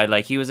 yeah,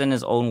 like he was in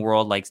his own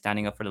world, like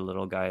standing up for the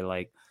little guy.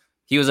 Like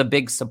he was a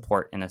big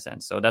support in a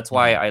sense. So that's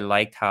why Hmm. I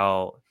liked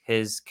how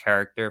his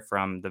character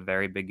from the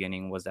very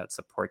beginning was that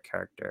support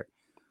character.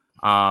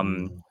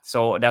 Hmm.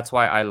 So that's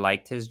why I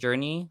liked his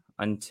journey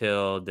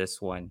until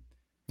this one.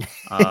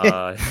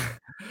 uh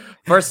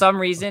for some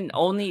reason,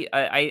 only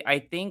I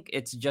think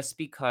it's just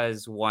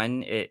because,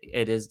 one,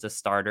 it is the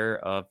starter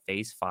of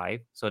phase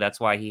 5, so that's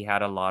why he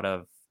had a lot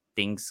of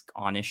things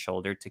on his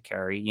shoulder to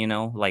carry,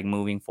 like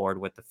moving forward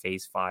with the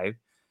phase 5.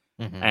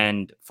 Hmm.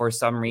 And for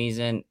some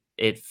reason,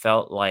 it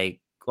felt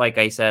like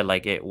I said,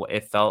 like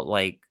it felt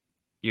like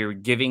you're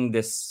giving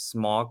this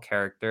small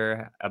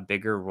character a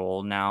bigger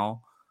role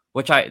now,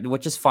 which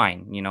is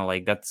fine,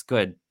 like that's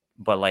good.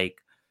 But like,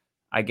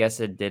 I guess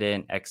it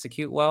didn't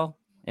execute well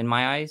in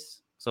my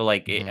eyes. So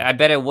like, Hmm. I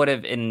bet it would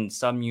have in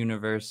some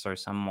universe or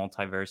some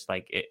multiverse.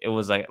 Like it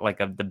was like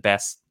the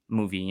best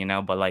movie,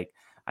 But like,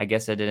 I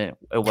guess it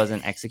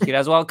wasn't executed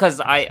as well, because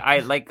I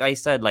like I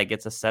said, like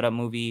it's a setup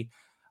movie.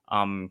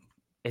 Um,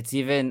 it's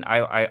even,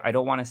 I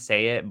don't want to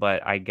say it,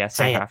 but I guess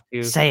I Say it. have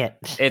to. Say it.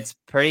 It's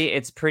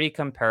pretty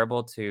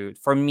comparable to,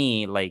 for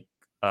me,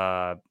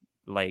 uh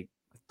like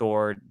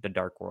Thor: The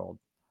Dark World,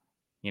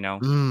 you know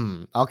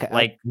Okay.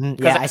 like,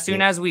 because Yeah, I see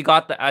it.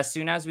 as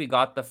soon as we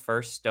got the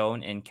first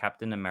stone in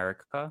Captain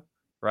America,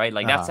 right?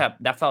 Like Uh-huh.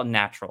 that felt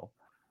natural,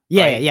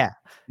 Yeah, yeah, right? yeah.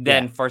 Yeah.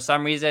 Then for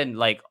some reason,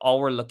 like all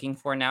we're looking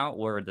for now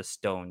were the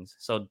stones.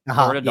 So Thor: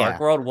 Uh-huh. The Dark Yeah.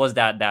 World was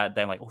that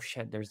then, like, oh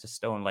shit, there's the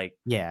stone. Like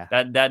Yeah.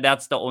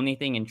 that's the only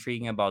thing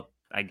intriguing about,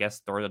 I guess,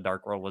 Thor: The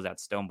Dark World was that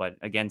stone. But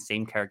again,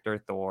 same character,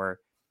 Thor,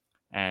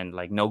 and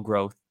like no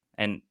growth.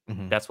 And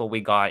Hmm. that's what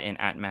we got in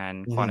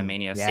Ant-Man Hmm.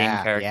 Quantumania. Same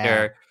Yeah, yeah.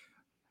 character.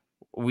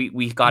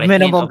 We got a hint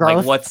Minimal of like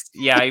growth. what's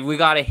yeah, we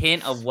got a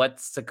hint of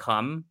what's to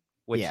come,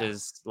 which Yeah.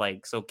 is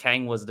like, so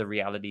Kang was the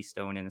reality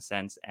stone in a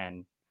sense,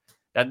 and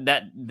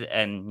that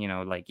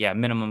and like, yeah,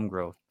 minimum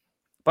growth.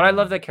 But I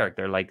love Mhm. the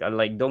character. Like,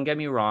 don't get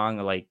me wrong,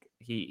 like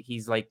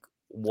he's like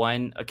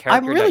a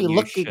character that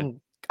you should.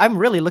 I'm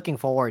really looking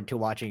forward to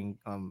watching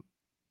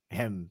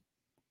him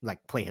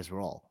like play his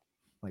role.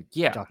 Like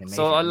Yeah. Jonathan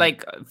So, Major.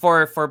 like,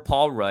 for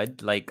Paul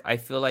Rudd, like I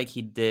feel like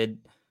he did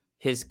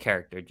his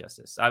character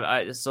justice.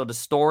 So the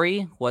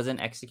story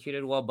wasn't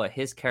executed well, but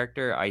his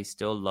character, I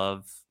still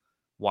love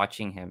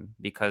watching him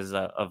because,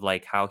 of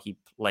like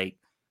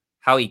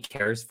how he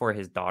cares for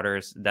his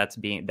daughters. That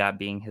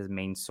being his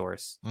main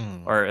source,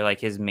 Mm, or like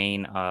his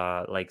main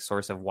like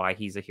source of why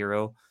he's a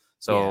hero. yeah.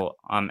 So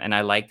and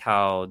I liked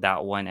how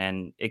that one,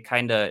 and it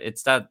kind of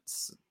it's that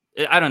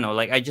I don't know,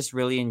 like I just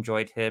really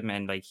enjoyed him,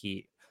 and like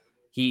he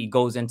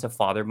goes into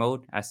father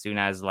mode as soon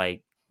as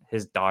like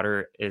his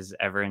daughter is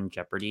ever in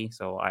jeopardy.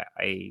 So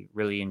I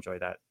really enjoy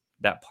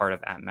that part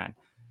of Ant-Man.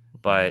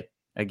 Mhm. But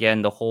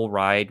again, the whole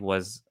ride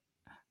was,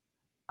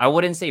 I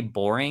wouldn't say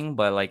boring,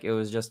 but like it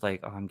was just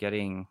like, oh, I'm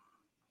getting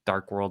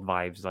Dark World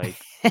vibes. Like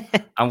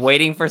I'm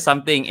waiting for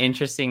something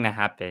interesting to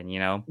happen.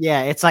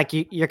 Yeah, it's like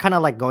you're kind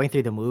of like going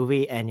through the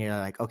movie and you're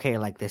like, okay,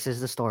 like this is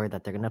the story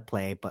that they're gonna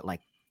play, but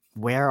like,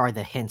 where are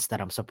the hints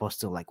that I'm supposed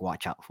to like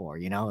watch out for?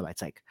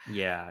 It's like,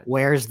 Yeah.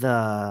 where's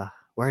the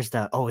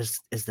oh, is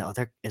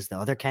the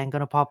other Kang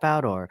gonna pop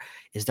out, or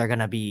is there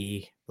gonna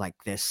be like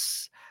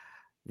this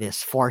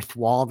fourth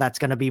wall that's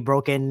gonna be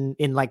broken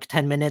in like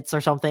 10 minutes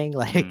or something?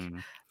 Like,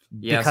 Mm.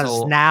 Yeah.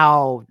 because So.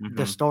 now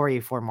the Mhm, story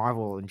for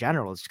Marvel in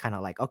general is kind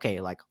of like, okay,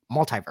 like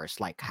multiverse,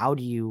 like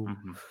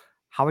mhm.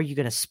 how are you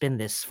gonna spin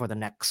this for the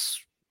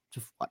next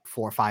what,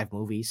 4 or 5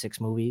 movies, 6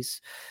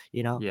 movies,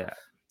 you know? Yeah.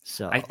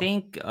 I So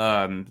think,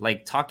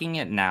 like talking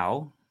it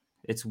now,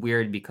 it's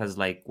weird because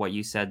like what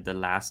you said, the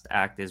last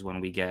act is when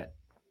we get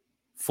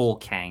full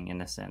Kang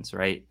in a sense,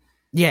 right?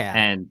 yeah,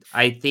 And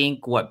I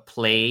think what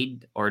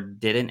played or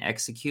didn't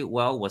execute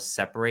well was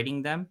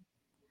separating them.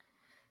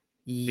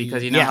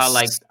 because you know how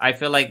like Yes. I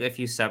feel like if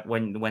you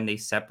when they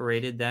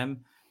separated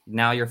them,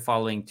 now you're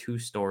following two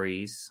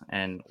stories,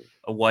 and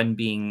one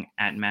being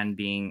Ant-Man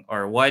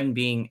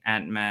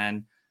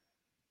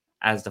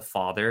as the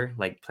father,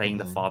 like playing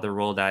the Mhm. father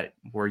role that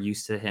we're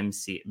used to him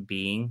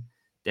being.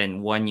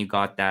 Then one you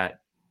got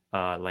that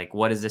like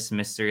what is this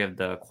mystery of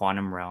the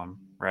quantum realm,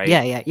 Yeah, right?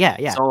 yeah, yeah,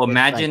 yeah. So It's like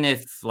imagine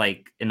if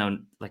like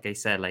like I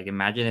said, like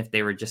imagine if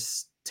they were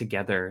just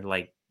together,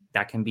 like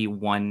that can be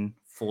one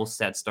full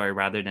set story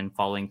rather than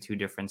following two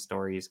different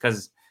stories,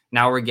 because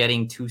now we're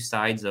getting two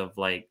sides of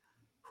like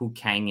who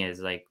Kang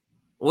is, like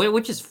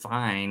which is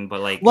fine,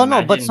 but like well,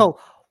 no, but imagine. so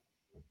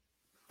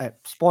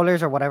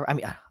spoilers or whatever. I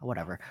mean,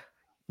 whatever.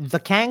 The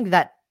Kang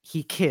that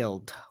he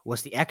killed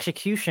was the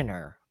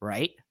executioner,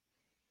 right?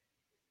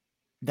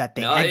 That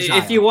they No,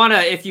 exiled. if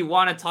you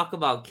wanna talk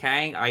about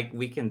Kang,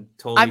 we can I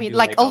totally mean, do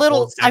like like a a whole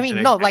little. I section mean,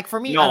 of no, Kang. like for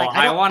me, No,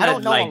 I I don't wanna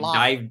know a like lot.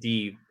 dive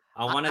deep.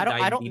 I wanna I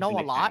dive don't deep know a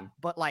into lot, Kang.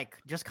 but like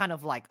just kind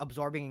of like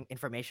absorbing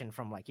information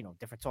from like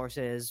different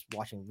sources,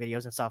 watching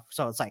videos and stuff.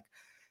 So it's like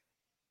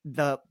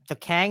the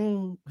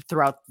Kang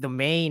throughout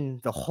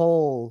the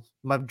whole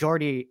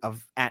majority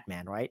of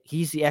Ant-Man, right?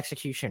 He's the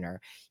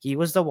executioner. He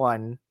was the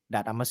one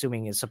that I'm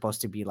assuming is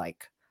supposed to be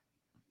like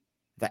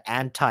the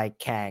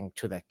anti-Kang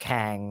to the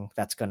Kang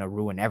that's gonna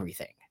ruin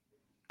everything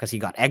because he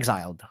got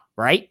exiled,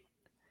 right?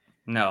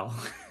 No.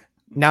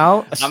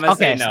 No, I'm gonna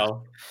say okay,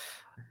 no.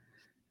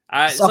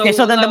 okay. So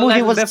So then the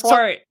movie let's was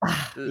so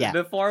yeah.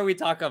 before we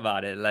talk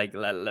about it, like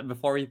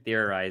before we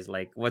theorize,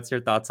 like what's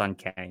your thoughts on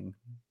Kang?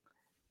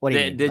 What do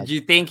you mean? Like,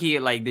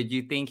 Did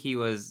you think he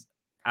was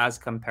as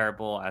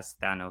comparable as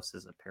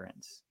Thanos'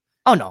 appearance?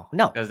 oh no,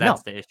 no, Because no.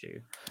 that's the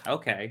issue.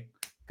 Okay.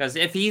 Because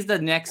if he's the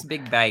next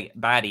big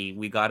baddie,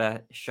 we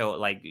gotta show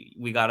like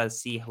we gotta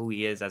see who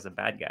he is as a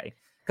bad guy.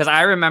 Because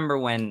I remember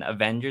when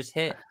Avengers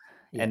hit,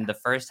 Yeah, and the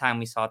first time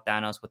we saw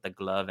Thanos with the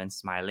glove and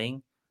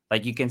smiling,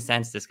 like you can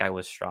sense this guy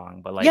was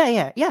strong. But yeah, like,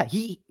 yeah, yeah.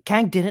 He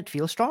Kang didn't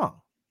feel strong,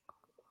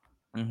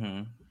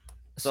 hmm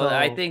so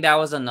I so think that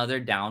was another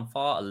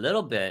downfall, a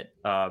little bit.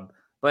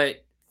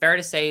 But fair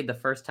to say, the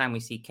first time we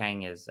see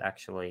Kang is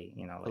actually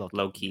like low key.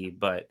 low key.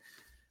 But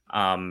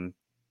um,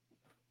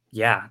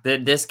 yeah,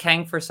 this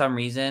Kang for some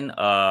reason,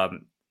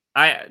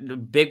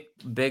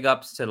 big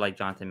ups to like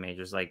Jonathan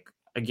Majors. Like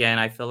again,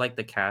 I feel like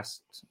the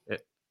cast.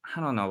 I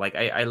don't know. Like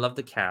I love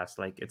the cast.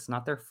 Like it's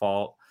not their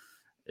fault.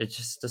 It's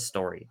just the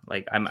story.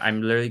 Like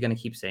I'm literally gonna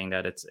keep saying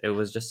that it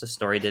was just the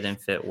story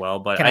didn't fit well.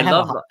 But Can I I have a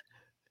love, hot?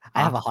 I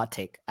huh? have a hot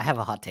take. I have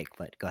a hot take,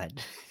 but go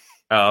ahead.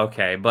 Oh,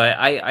 okay. But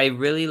I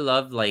really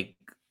love like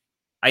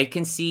I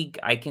can see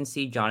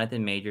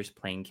Jonathan Majors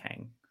playing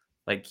Kang.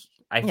 Like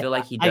I Yeah, feel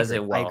like he I does agree.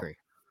 it I well. agree.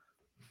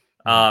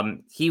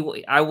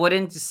 Mhm. I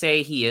wouldn't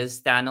say he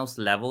is Thanos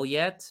level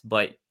yet,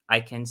 but I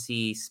can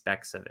see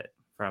specks of it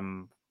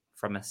from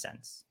a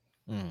sense,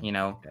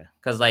 Okay.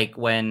 because like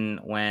when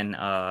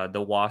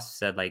the Wasp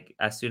said like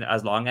as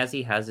long as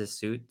he has his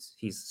suit,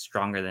 he's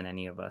stronger than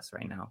any of us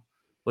right now,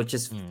 which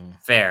is Mm,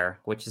 fair,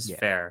 which is yeah.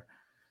 fair.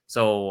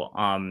 So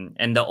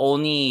and the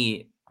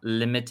only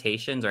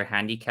limitations or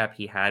handicap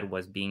he had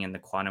was being in the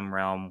quantum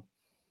realm,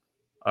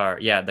 or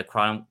yeah, the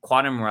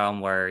quantum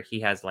realm where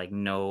he has like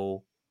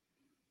nothing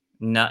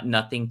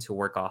to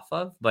work off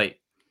of. But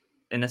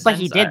in a But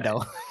he sense, did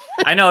though.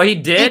 I know he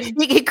he, did.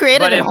 he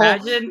created But a whole.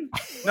 imagine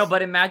no,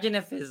 but imagine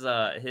if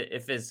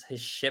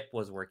his ship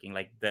was working,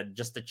 like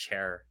just the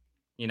chair,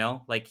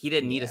 like he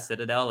didn't need a Yeah.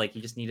 citadel, like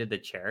he just needed the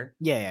chair.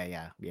 Yeah. Yeah.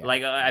 Yeah. Yeah.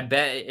 Like I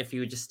bet if he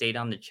would just stayed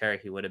on the chair,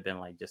 he would have been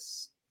like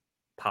just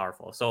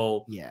powerful.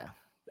 So Yeah.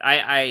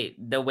 I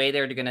the way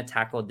they're gonna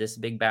tackle this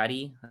big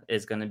baddie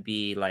is gonna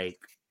be like,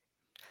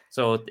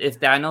 so if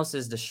Thanos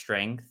is the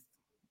strength,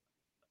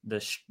 the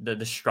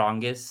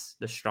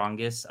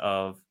strongest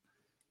of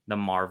the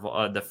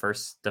Marvel, the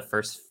first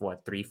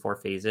what 3-4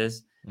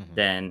 phases, Hmm.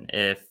 then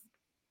if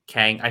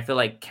I feel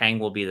like Kang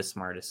will be the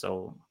smartest.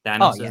 So Oh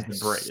Thanos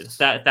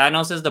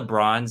yes. is the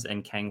bronze,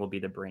 and Kang will be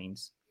the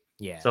brains.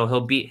 Yeah. So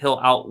he'll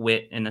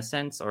outwit in a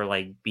sense, or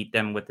like beat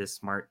them with his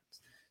smart.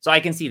 So I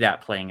can see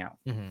that playing out.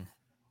 Hmm.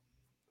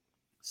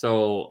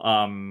 So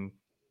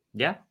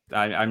yeah,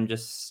 I'm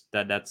just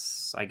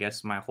that's I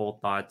guess my whole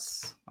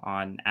thoughts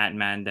on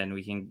Ant-Man. Then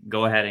we can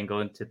go ahead and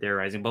go into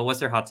theorizing. But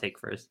what's your hot take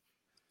first?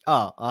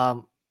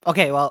 Oh.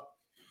 Okay. Well,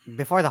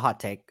 before the hot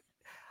take,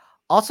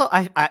 also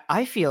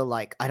I feel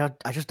like I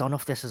just don't know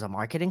if this is a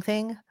marketing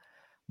thing,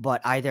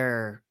 but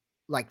either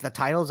like the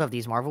titles of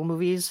these Marvel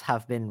movies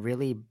have been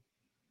really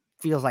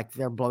feels like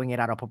they're blowing it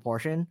out of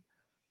proportion.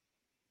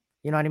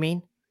 You know what I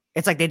mean?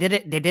 It's like they did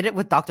it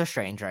with Doctor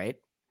Strange, right?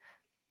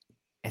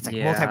 It's like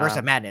Multiverse Yeah,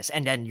 of Madness,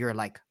 and then you're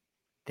like,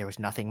 there was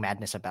nothing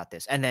madness about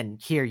this. And then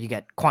here you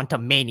get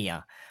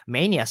Quantumania.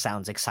 Mania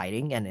sounds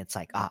exciting, and it's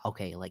like,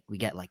 okay, like we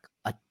get like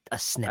a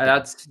snippet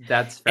of,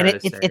 that's and fair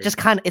it to it, it say. just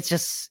kind of it's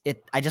just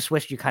it. I just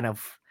wish you kind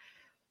of.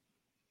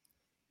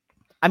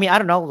 I mean, I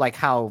don't know, like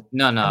how.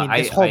 No, no, I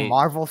mean, this whole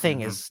Marvel thing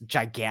mhm. is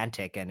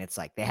gigantic, and it's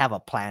like they have a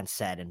plan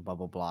set and blah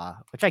blah blah,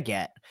 which I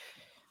get,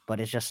 but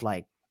it's just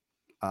like,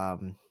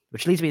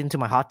 which leads me into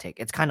my hot take.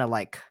 It's kind of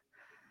like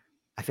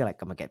I feel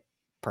like I'm gonna get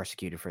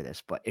persecuted for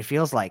this, but it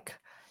feels like,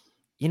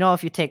 you know,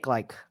 if you take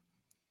like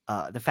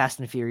the Fast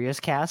and Furious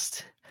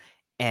cast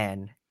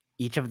and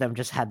each of them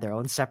just had their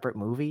own separate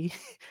movie,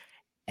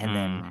 and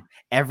then Mm.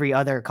 every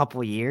other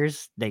couple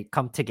years they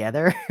come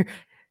together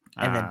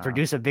and then Uh,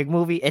 produce a big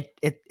movie.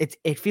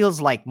 It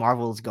feels like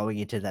Marvel's going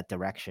into that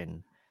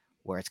direction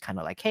where it's kind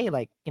of like, hey,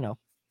 like, you know,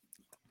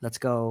 let's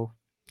go,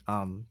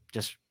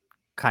 just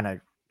kind of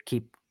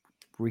keep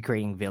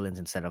recreating villains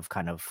instead of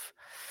kind of,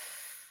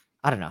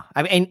 I don't know.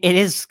 I mean, it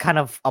is kind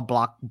of a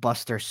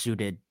blockbuster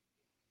suited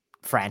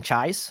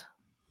franchise.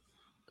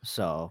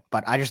 So,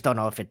 but I just don't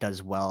know if it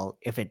does well,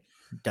 if it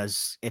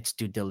does its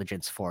due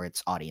diligence for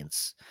its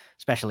audience,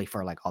 especially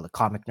for like all the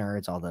comic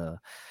nerds, all the,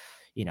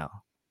 you know,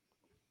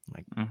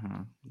 like,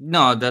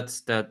 No,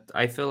 that's that.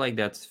 I feel like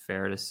that's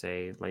fair to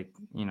say. Like,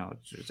 you know,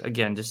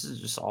 again, this is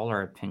just all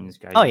our opinions,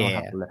 guys. oh You don't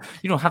have yeah, to.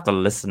 You don't have to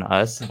listen to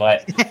us,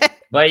 but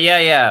yeah.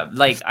 yeah.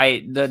 Like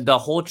the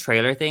whole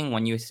trailer thing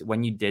when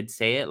you did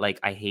say it, like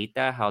I hate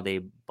that how they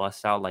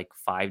bust out like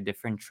 5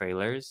 different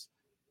trailers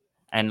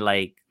and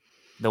like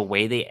the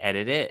way they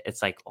edit it.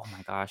 It's like, oh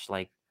my gosh,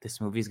 like this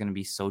movie is gonna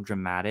be so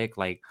dramatic.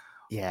 Like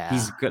Yeah.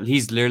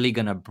 he's literally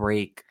gonna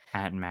break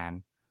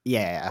Ant-Man.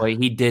 Yeah. But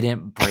he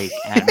didn't break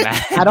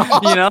Ant-Man, At all.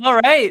 you know,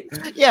 right?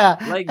 Yeah.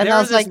 Like And there I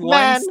was was this like,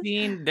 one man.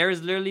 scene. There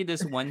was literally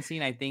this one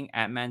scene. I think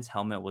Ant-Man's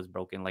helmet was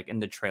broken, like in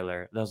the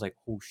trailer. That was like,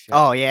 oh shit!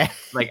 Oh yeah.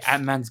 Like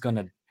Ant-Man's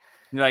gonna,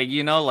 like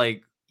you know,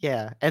 like.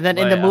 Yeah. And then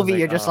in the But I was movie like,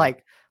 you're just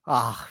like,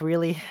 oh,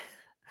 really?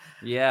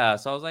 yeah.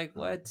 So I was like,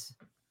 what?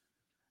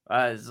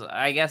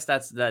 I guess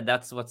that's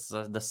what's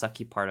the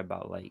sucky part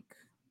about like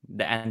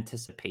the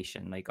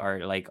anticipation. Like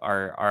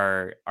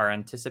our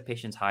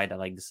anticipation's high that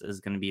like this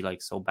is gonna be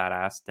like so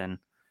badass. Then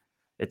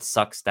it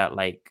sucks that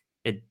like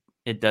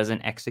it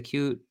doesn't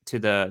execute to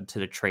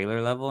the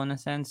trailer level in a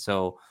sense.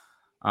 So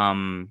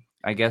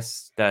I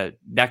guess that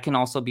can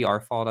also be our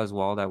fault as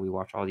well that we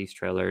watch all these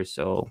trailers.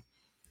 So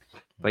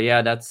but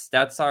yeah,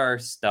 that's our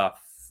stuff,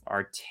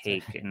 our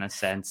take in a Take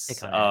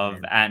sense on of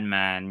Ant-Man.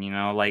 Ant-Man. You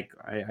know, like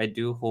I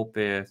do hope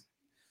it.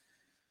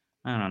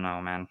 I don't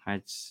know, man.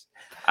 It was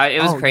Oh, you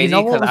know crazy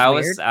what because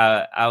was weird?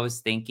 I was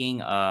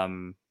thinking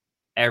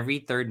every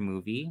third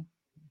movie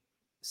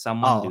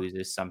someone Oh,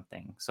 loses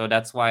something. So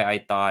that's why I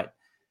thought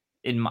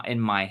in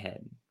my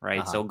head,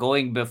 right? uh-huh. So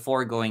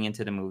before going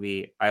into the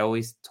movie, I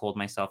always told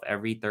myself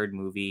every third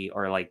movie,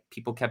 or like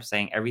people kept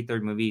saying every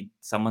third movie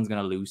someone's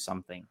gonna lose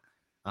something.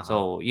 Uh-huh.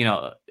 So you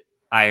know,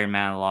 Iron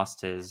Man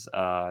lost his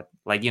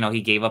like you know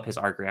he gave up his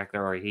arc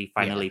reactor or he Yeah.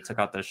 finally took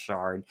out the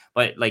shard,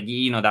 but like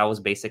you know that was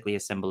basically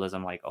his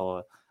symbolism, like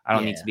oh I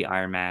don't need to Yeah. be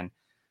Iron Man.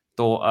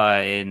 Thor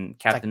in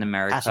It's like Captain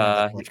passing of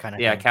the America, torch kind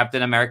of yeah, thing.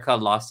 Captain America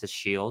lost his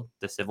shield,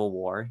 the Civil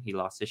War. He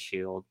lost his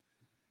shield.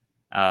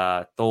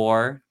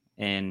 Thor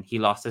and he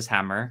lost his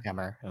hammer.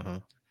 Hammer. Uh-huh.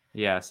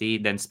 Yeah, see,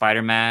 then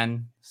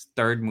Spider-Man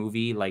third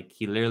movie, like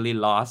he literally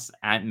lost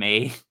Aunt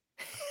May.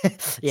 Yeah,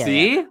 yeah.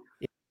 See?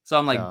 So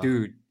I'm like, So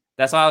dude,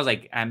 that's why I was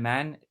like, Ant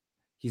Man,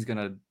 he's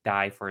gonna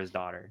die for his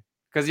daughter.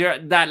 Because you're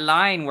that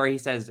line where he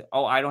says,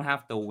 "Oh, I don't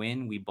have to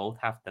win, we both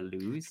have to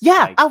lose."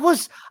 yeah, Like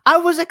I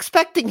was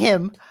expecting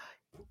him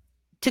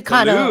to to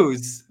kind of,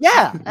 lose.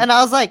 yeah, and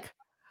I was like,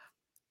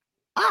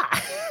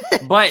 ah.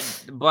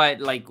 But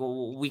like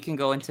we can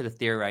go into the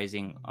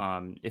theorizing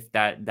if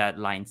that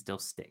line still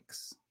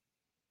sticks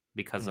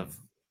because of Mm,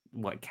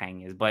 what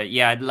Kang is. But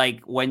yeah,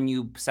 like when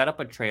you set up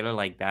a trailer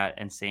like that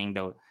and saying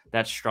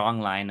that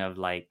strong line of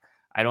like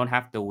I don't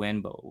have to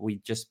win, but we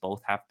just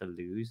both have to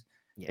lose,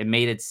 yeah. it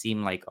made it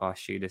seem like oh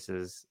shoot, this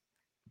is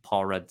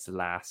Paul Rudd's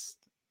last.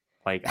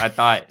 Like I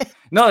thought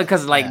no,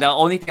 because like Yeah. the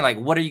only thing like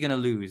what are you gonna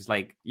lose?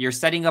 Like you're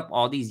setting up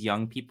all these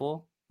young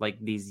people, like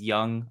these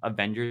young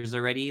Avengers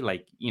already.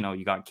 Like you know,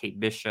 you got Kate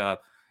Bishop,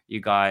 you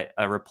got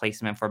a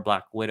replacement for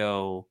Black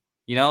Widow.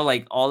 You know,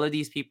 like all of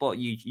these people,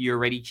 you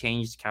already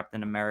changed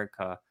Captain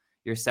America.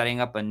 You're setting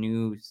up a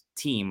new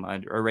team,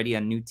 already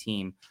a new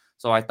team.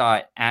 So I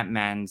thought Ant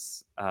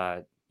Man's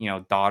you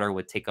know daughter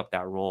would take up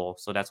that role.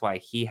 So that's why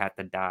he had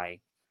to die.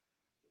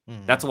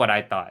 That's Mm. what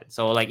I thought.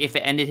 So like if it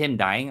ended him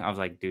dying, I was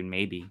like, dude,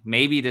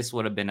 maybe this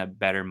would have been a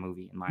better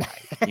movie in my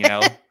eyes, you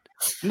know?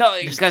 No,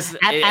 Just because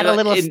add a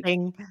little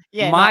sting.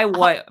 Yeah, no.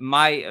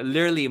 my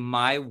literally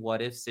my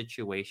what if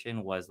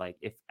situation was like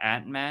if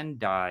Ant-Man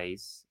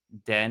dies,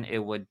 then it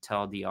would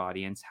tell the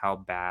audience how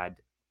bad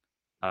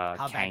How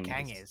bad Kang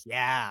Kang is. is.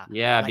 Yeah.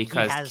 Yeah, Like he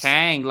because has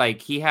Kang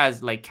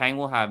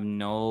will have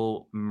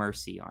no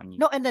mercy on you.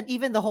 no, and then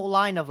even the whole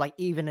line of like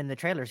even in the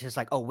trailers, it's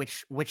like, oh,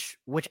 which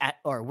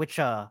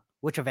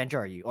Avenger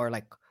are you? Or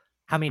like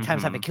how many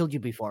times have I Hmm. killed you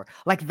before?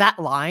 Like that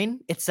line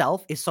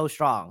itself is so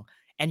strong.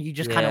 And you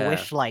just kind of Yeah.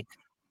 wish like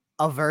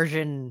a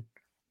version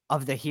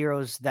of the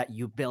heroes that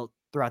you built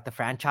throughout the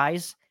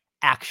franchise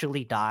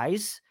actually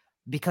dies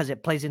because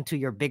it plays into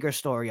your bigger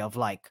story of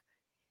like,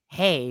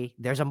 hey,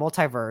 there's a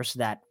multiverse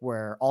that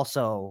we're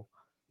also,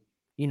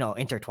 you know,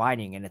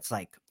 intertwining. And it's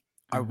like,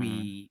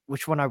 Hmm.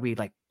 which one are we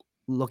like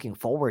looking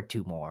forward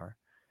to more?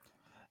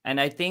 And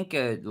I think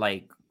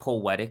like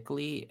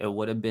poetically, it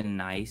would have been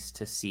nice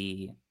to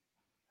see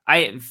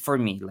for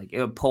me, like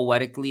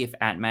poetically, if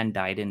Ant-Man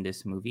died in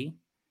this movie,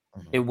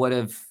 Mhm. it would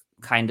have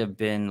kind of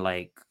been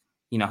like,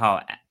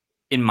 how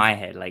in my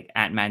head, like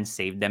Ant-Man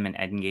saved them in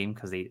Endgame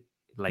because they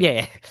like,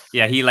 Yeah.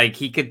 yeah,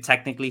 he could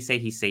technically say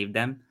he saved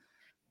them,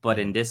 but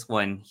in Mhm. this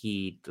one,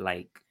 he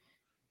like,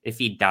 if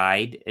he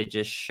died, it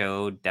just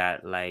showed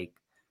that like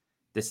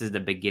this is the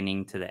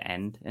beginning to the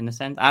end in a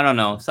sense. I don't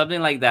know,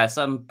 something like that,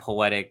 some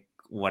poetic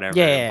whatever,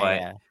 Yeah,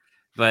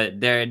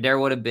 but yeah. there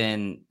would have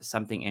been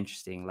something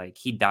interesting. Like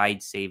he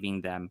died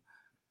saving them.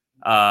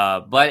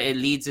 But it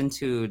leads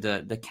into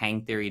the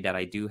Kang theory that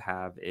I do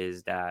have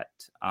is that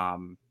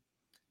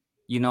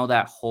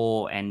that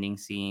whole ending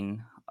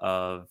scene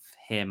of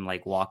him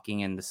like walking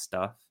in the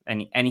stuff,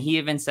 and he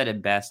even said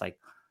it best, like,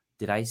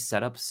 did I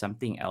set up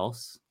something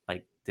else?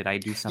 Like, did I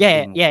do Yeah,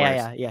 something yeah,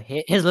 yeah, worse? yeah,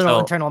 yeah. His little So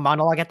internal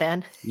monologue at the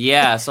end.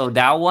 yeah, so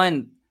that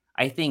one,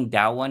 I think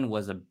that one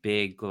was a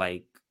big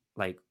like,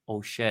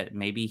 oh shit,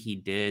 maybe he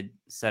did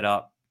set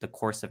up the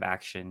course of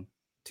action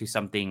to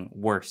something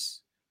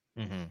worse.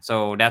 Mhm.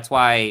 So that's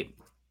why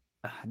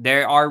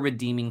there are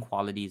redeeming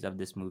qualities of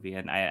this movie,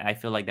 and I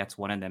feel like that's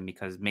one of them,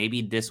 because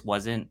maybe this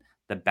wasn't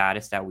the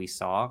baddest that we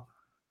saw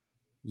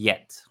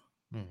yet,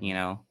 you Mhm.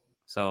 know.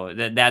 So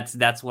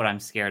that's what I'm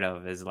scared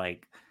of, is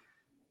like,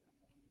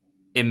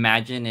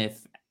 imagine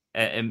if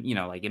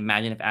like,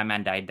 imagine if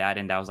Ant-Man died that,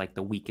 and that was like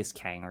the weakest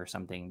Kang or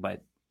something,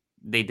 but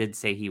they did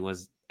say he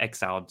was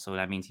exiled, so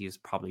that means he was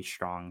probably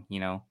strong.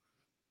 But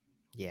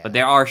Yeah.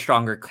 there are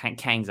stronger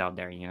Kangs out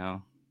there,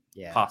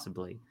 Yeah.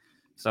 possibly.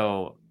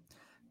 So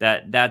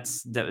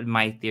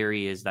my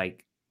theory is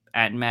like,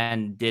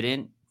 Ant-Man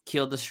didn't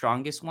kill the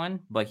strongest one,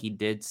 but he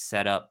did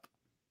set up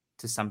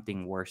to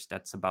something worse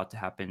that's about to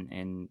happen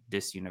in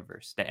this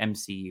universe, the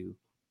MCU.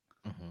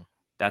 Mhm.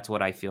 That's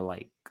what I feel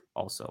like,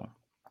 also,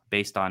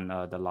 based on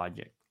the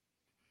logic.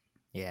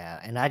 Yeah,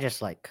 and I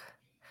just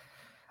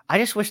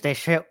wish they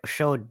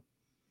showed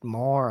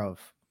more of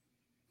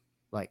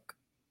like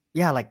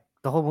yeah, like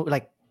the whole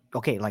like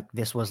okay, like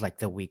this was like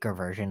the weaker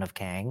version of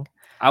Kang.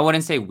 I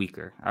wouldn't say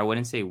weaker.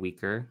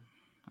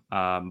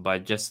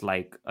 But just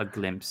like a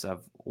glimpse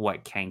of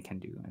what Kang can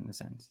do, in a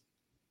sense.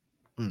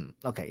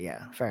 Okay,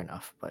 yeah, fair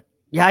enough. But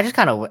yeah, I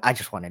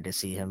just wanted to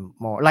see him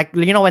more. Like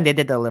when they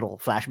did the little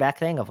flashback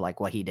thing of like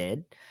what he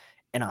did,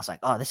 and I was like,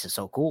 oh, this is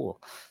so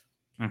cool.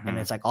 And Hmm.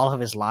 it's like all of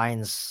his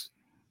lines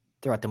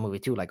throughout the movie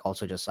too, like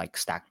also just like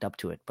stacked up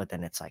to it. But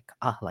then it's like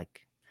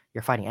like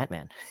you're fighting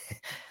Ant-Man.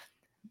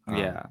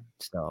 Yeah.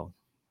 So,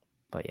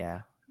 but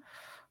yeah.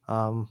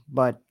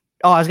 But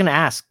oh, I was gonna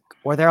ask,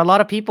 were there a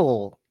lot of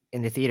people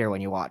in the theater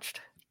when you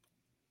watched?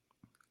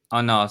 Oh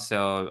no!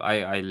 So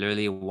I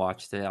literally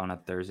watched it on a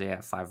Thursday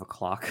at 5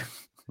 o'clock.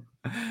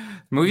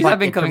 Movies have But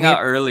been it coming premiered.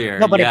 out earlier.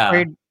 No, but Yeah,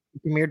 it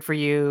premiered for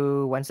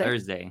you Wednesday,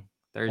 Thursday.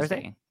 Thursday.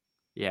 Thursday.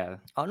 Yeah,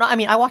 Oh no, I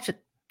mean I watched it.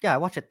 Yeah, I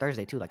watched it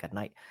Thursday too, like at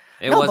night.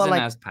 it No, but wasn't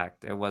like as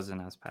packed. It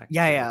wasn't as packed,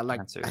 yeah, to yeah, like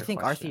answer I your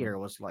think our question. theater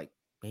was like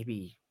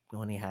maybe we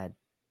only had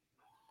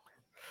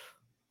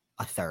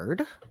a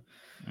third,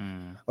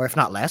 Mm. or if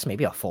not less,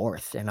 maybe a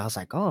fourth. And I was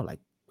like, oh, like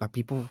are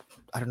people?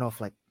 I don't know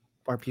if like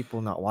are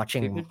people not People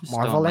watching just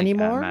don't Marvel like Ant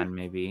anymore? Man.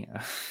 Maybe. Maybe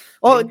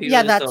Oh people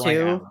yeah, just that don't like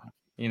Ant too. Man.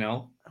 You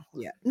know.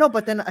 Yeah, no,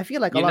 but then I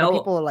feel like a You lot of know.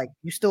 people like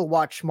you still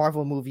watch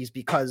Marvel movies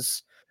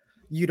because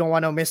you don't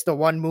want to miss the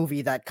one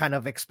movie that kind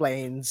of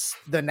explains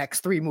the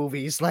next three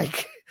movies,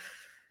 like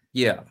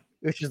Yeah.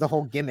 which is the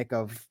whole gimmick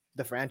of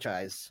the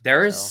franchise.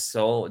 There is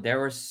So so there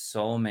were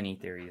so many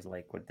theories,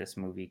 like, with this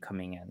movie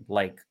coming in,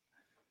 like,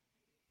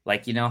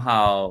 you know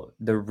how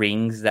the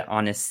rings that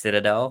on his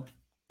citadel,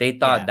 they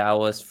thought yeah. that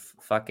was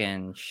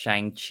fucking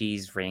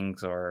Shang-Chi's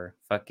rings, or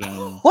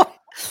fucking What?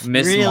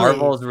 Miss Really?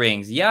 Marvel's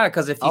rings. Yeah,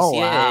 because if you Oh see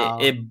it, wow.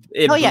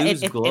 it Oh yeah,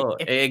 blues glow.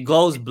 It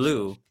glows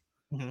blue.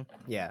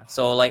 yeah.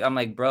 So like, I'm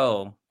like,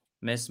 bro,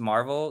 Miss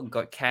Marvel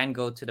can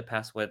go to the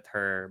past with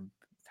her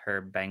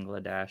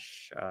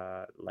Bangladesh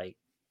like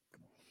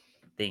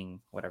thing,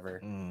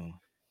 whatever. Mm,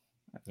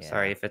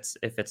 Sorry yeah.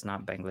 if it's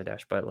not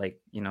Bangladesh, but like,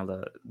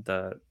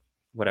 the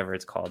whatever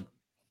it's called,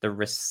 the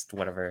wrist,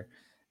 whatever.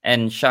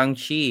 And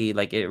Shang-Chi,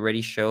 like, it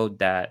already showed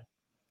that,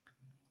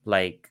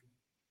 like,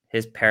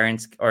 his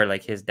parents, or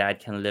like his dad,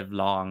 can live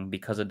long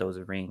because of those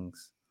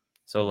rings.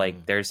 So like,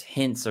 Mm. there's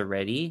hints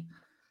already.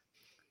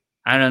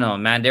 I don't know,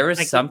 man. There was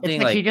It's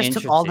something like he like just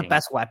took all the interesting.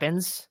 best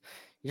weapons.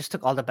 He just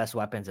took all the best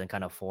weapons and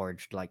kind of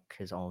forged like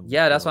his own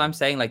Yeah, that's what I'm little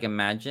saying. Like,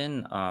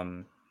 imagine,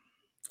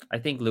 I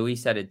think Louis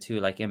said it too.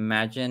 Like,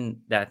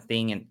 imagine that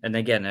thing, and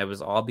again, it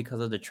was all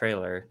because of the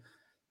trailer.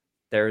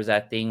 There was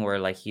that thing where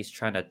like he's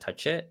trying to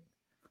touch it.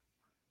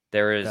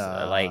 There is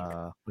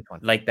which one?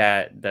 like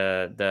that,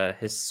 the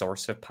his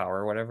source of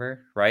power,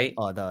 whatever, right?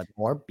 Oh, the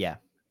orb. Yeah.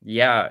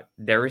 Yeah,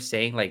 they were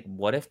saying like,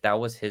 what if that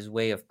was his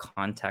way of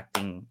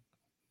contacting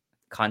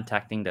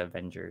the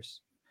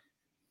Avengers?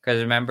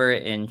 Because remember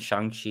in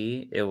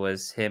Shang-Chi, it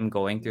was him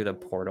going through the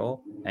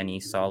portal, and he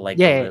saw like a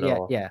Yeah. Yeah.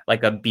 little, Yeah.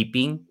 like a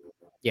beeping,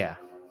 Yeah.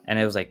 and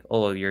it was like,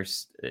 oh,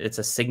 it's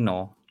a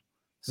signal.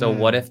 So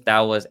what Mm, if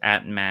that was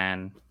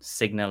Ant-Man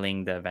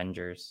signaling the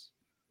Avengers?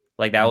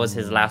 Like, that was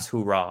his mm, last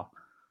hoorah.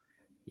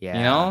 You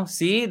Yeah. know,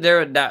 see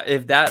there that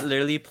if that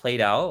literally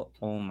played out,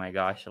 oh my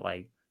gosh,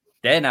 like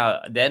then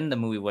the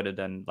movie would have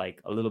done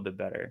like a little bit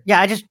better.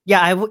 Yeah,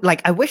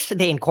 I wish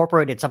they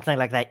incorporated something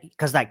like that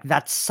because like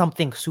that's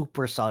something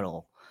super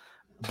subtle,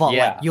 but like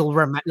Yeah. you'll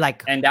remember,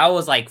 like And that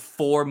was like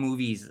 4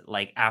 movies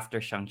like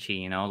after Shang-Chi,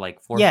 you know,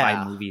 like 4 or 5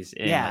 yeah, movies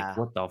in. Like, yeah.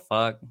 what the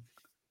fuck?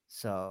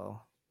 So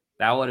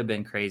That would have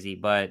been crazy,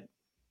 but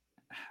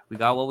we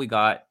got what we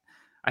got.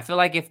 I feel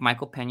like if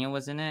Michael Pena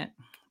was in it,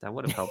 that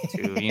would have helped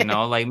too, you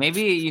know? Like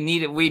maybe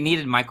we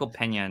needed Michael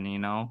Pena, you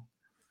know?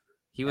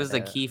 He yeah, was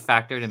the key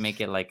factor to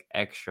make it like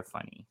extra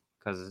funny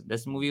because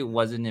this movie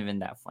wasn't even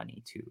that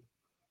funny too.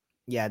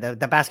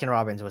 the Baskin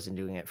Robbins wasn't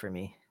doing it for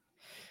me.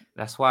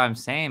 That's why I'm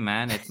saying,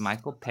 man, if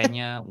Michael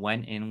Pena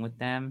went in with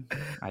them,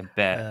 I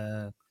bet.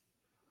 Uh,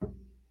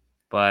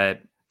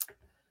 But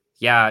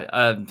yeah,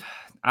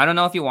 I don't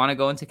know if you want to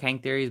go into Kang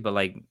theories, but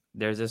like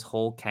there's this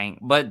whole Kang,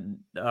 but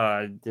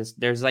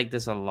there's like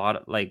this a lot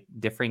of like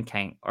different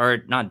Kang,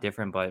 or not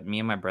different, but me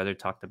and my brother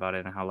talked about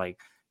it and how like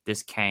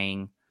this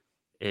Kang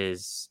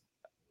is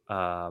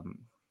um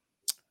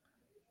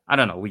I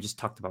don't know, we just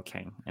talked about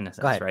Kang in a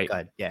sense, right? go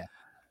ahead. Yeah,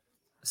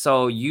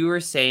 So you were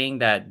saying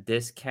that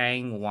this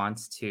Kang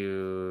wants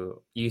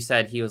to, you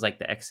said he was like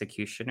the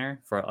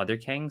executioner for other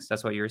Kangs.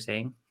 That's what you were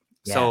saying.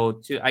 yeah,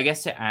 So I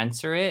guess to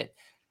answer it,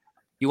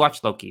 you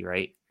watch Loki,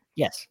 right?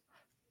 yes,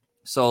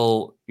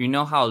 So you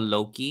know how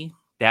Loki,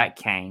 that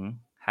Kang,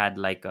 had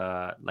like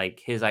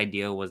his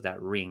idea was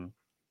that ring,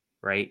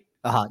 right?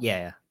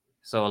 yeah.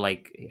 So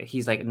like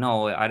he's like,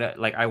 no, I don't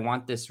like I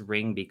want this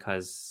ring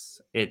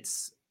because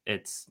it's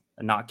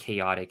not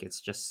chaotic, it's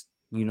just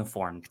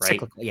uniformed, It's right?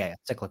 cyclical. Yeah,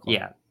 cyclical.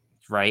 Yeah,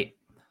 right.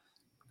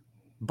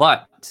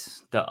 But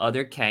the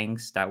other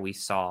Kangs that we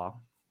saw,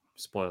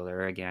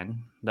 spoiler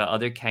again, the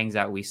other Kangs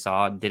that we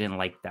saw didn't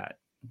like that.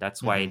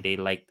 That's why Mm-hmm. they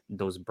liked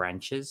those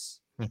branches.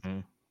 Mm-hmm.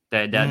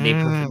 That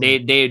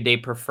Mm. they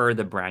prefer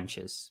the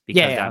branches Yeah,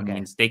 because yeah, that okay.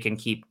 means they can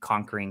keep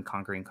conquering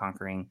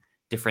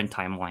different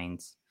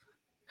timelines.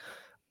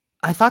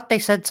 I thought they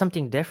said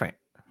something different.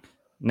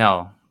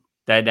 No,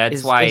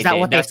 Is that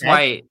what they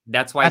said?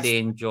 that's why That's they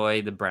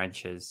enjoy the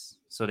branches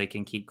so they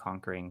can keep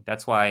conquering.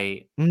 That's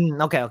why.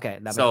 okay, okay.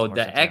 That makes So more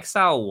sense now.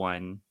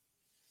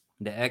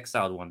 the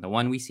exiled one, the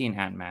one we see in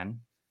Ant-Man,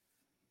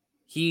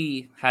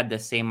 he had the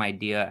same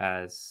idea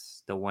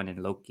as the one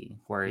in Loki,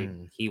 where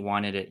Mm. he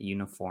wanted it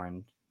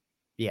uniformed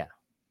Yeah.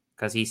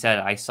 because he said,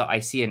 I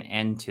see an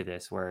end to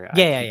this where I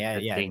Yeah, yeah, keep yeah,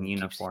 the yeah. thing And it keeps.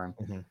 uniform.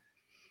 Mhm.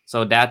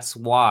 So that's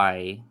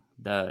why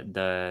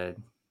the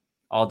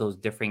all those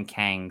different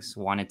Kangs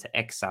wanted to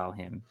exile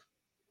him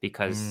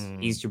because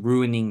Mm. he's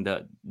ruining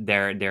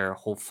their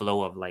whole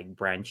flow of like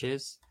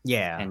branches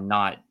Yeah, and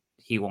not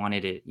he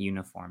wanted it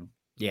uniform.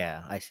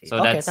 yeah. I see. So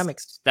Okay, that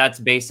makes. that's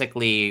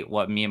basically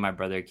what me and my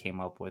brother came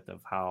up with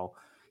of how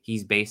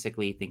he's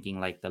basically thinking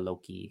like the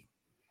Loki,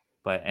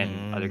 but and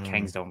other Mm.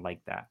 Kangs don't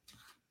like that.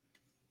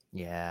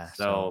 Yeah.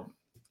 So So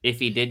if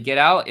he did get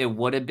out, it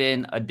would have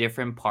been a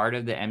different part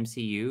of the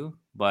MCU.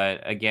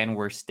 But again,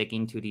 we're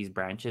sticking to these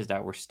branches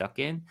that we're stuck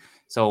in.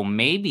 So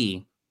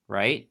maybe,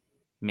 right?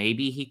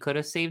 Maybe he could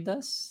have saved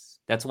us.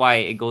 That's why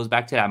it goes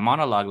back to that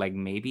monologue. Like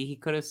maybe he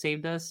could have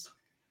saved us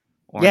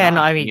or yeah.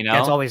 No, not, I mean you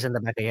that's know? always in the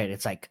back of your head.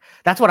 It's like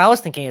that's what I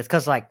was thinking. It's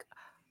because like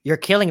you're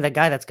killing the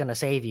guy that's gonna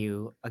save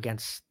you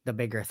against the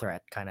bigger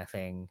threat, kind of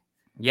thing.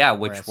 Yeah,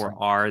 which Whereas were like,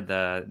 are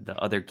the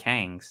other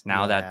Kangs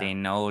now that yeah, they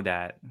know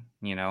that,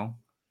 you know.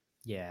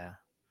 yeah.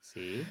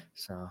 See?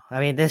 So I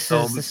mean,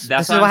 So this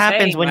that's is what what I'm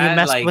happens saying, when you man.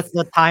 mess Like with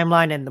the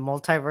timeline and the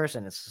multiverse,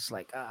 and it's just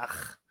like, ugh.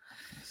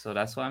 so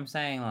that's what I'm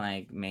saying.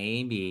 Like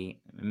maybe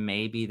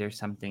there's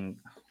something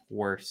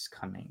worse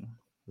coming.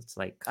 It's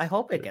like I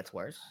hope it gets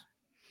worse.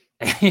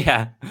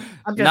 yeah,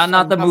 I'm not just,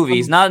 not the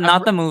movies, not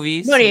I'm the no,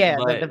 movies, yeah,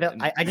 but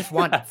I just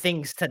want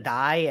things to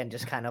die and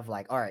just kind of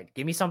like, all right,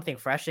 give me something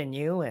fresh and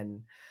new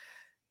and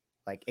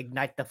like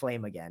ignite the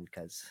flame again.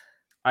 Because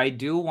I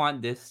do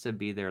want this to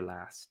be their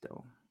last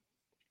though.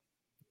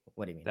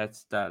 what do you mean?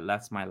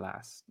 That's my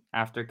last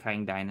after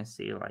Kang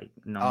Dynasty. Like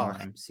no Oh, more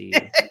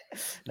MCU.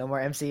 no more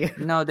MCU.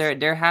 No,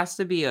 there has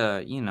to be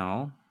a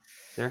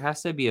there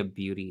has to be a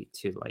beauty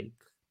to like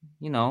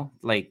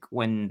like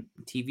when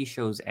TV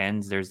shows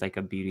ends, there's like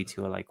a beauty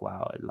to it. Like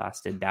wow, it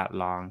lasted that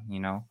long.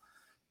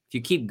 If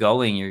you keep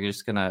going, you're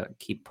just gonna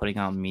keep putting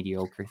out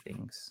mediocre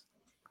things.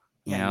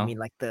 You Yeah, you know, mean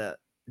like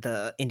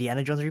the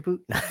Indiana Jones reboot?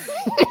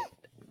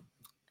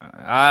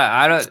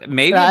 I don't.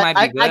 Maybe it might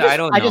be good. I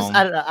don't know.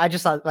 I don't know. I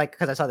just saw like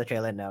because I saw the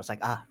trailer and I was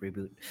like,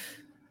 reboot.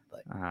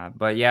 But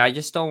But yeah, I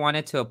just don't want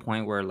it to a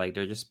point where like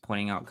they're just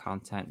putting out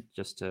content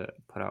just to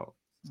put out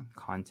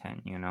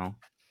content.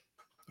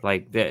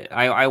 Like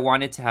I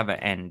want it to have an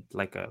end,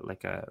 like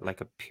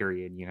a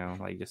period.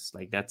 Like just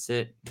like that's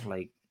it.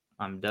 Like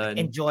I'm like done.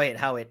 enjoy it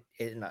how it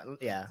is.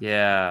 Yeah,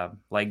 Yeah,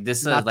 like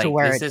not to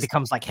where this it is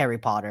becomes like Harry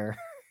Potter.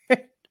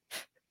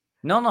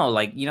 no,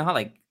 like you know how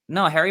like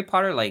no Harry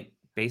Potter like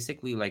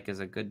basically like is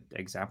a good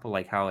example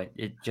like how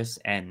it just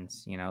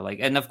ends. Like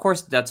and of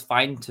course that's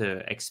fine to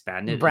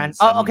expand it in Brand.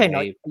 Oh, some okay, no,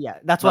 way, yeah,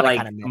 that's but what I like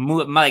kind of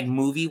meant. like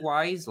movie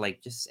wise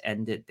like just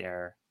end it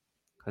there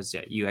because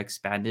you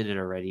expanded it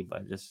already,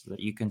 but just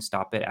you can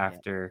stop it Yeah.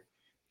 after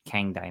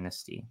Kang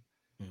Dynasty,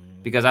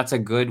 Mm. because that's a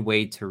good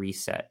way to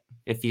reset.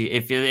 If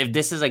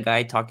this is a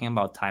guy talking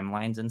about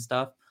timelines and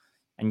stuff,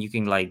 and you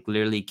can like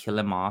literally kill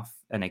him off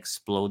and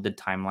explode the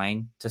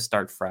timeline to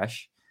start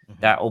fresh, Mhm.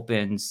 that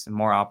opens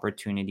more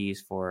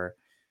opportunities for,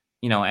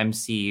 you know,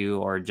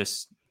 MCU or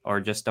just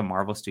the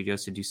Marvel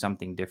Studios to do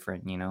something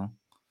different. You know,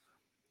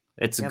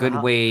 it's a Yeah, but good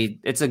how? way.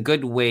 It's a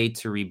good way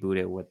to reboot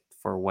it with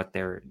for what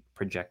they're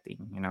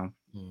projecting. You know,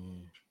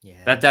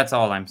 Yeah. that's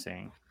all I'm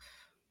saying.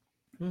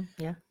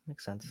 Yeah,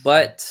 makes sense. Yeah.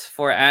 But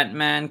for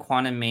Ant-Man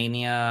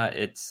Quantumania,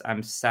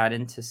 I'm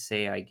saddened to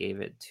say I gave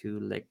it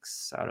 2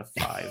 licks out of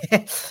 5.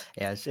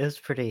 Yeah, it was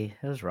pretty.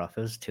 It was rough.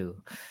 It was two.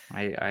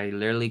 I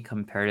literally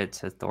compared it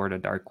to Thor: The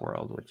Dark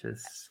World, which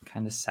is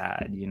kind of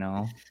sad, you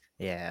know.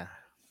 Yeah.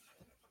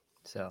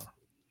 So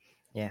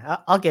yeah,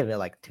 I'll give it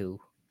like two,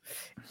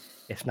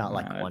 if not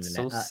like one It's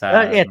and so yeah,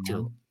 sad,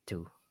 two, man.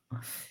 two.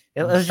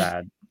 It I'm was just.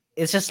 sad.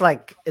 It's just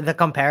like the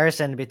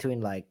comparison between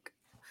like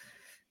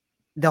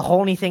the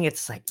only thing.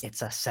 It's like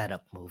it's a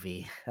setup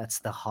movie. That's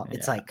the hot.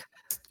 It's Yeah, like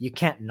you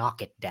can't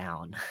knock it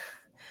down.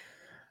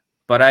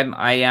 but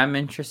I am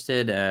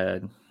interested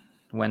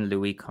when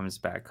Louis comes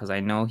back, because I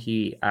know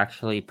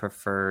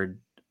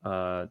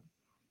uh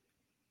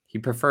he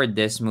preferred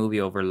this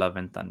movie over Love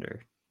and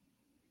Thunder.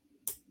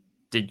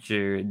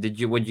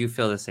 Would you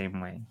feel the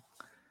same way?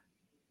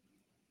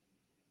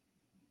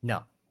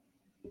 No,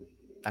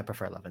 I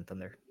prefer Love and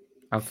Thunder.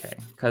 Okay,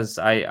 because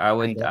I I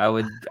mean,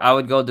 would I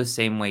would go the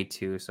same way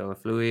too. So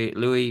if Louis,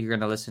 you're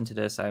gonna listen to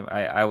this,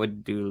 I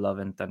would do Love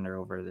and Thunder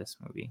over this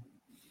movie.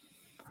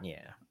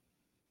 yeah.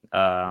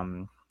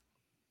 Um,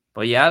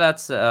 but yeah,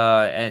 that's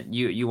and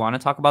you want to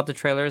talk about the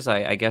trailers?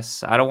 I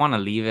guess I don't want to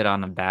leave it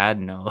on a bad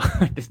note.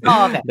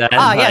 Oh, okay. That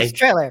Oh, yes, like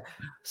trailer.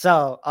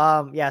 So,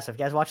 yeah, so if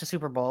you guys watch the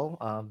Super Bowl,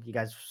 you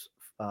guys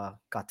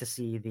got to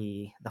see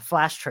the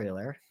Flash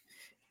trailer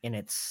in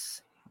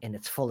its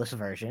fullest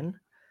version.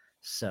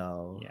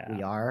 So yeah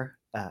we are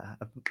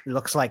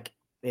looks like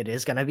it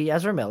is gonna be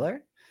Ezra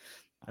Miller.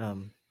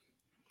 Um,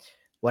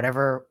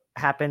 whatever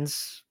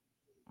happens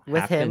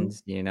with him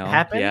happens, you know.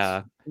 happens.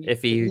 Yeah,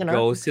 if he You know,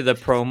 goes to the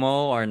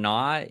promo or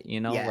not,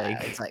 you know, yeah,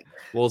 like it's like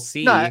we'll no.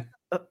 see.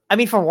 I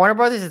mean, for Warner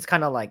Brothers, it's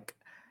kind of like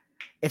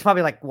it's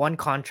probably like one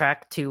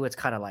contract. Two, it's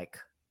kind of like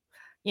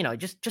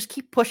just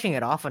keep pushing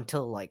it off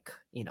until like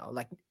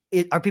like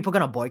are people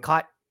gonna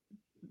boycott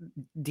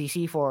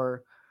DC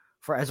for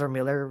Ezra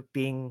Miller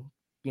being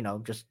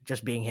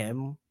just being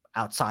him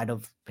outside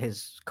of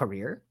his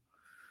career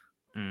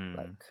Mm.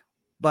 like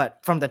but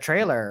from the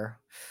trailer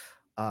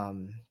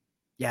um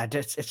yeah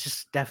it's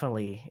just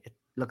definitely it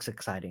looks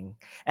exciting.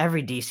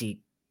 Every DC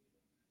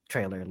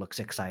trailer looks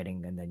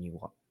exciting and then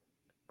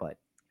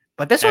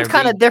but this one's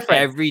kind of different.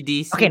 Every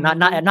DC Okay, not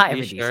movie, not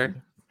you every sure?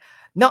 DC.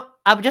 No,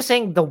 I'm just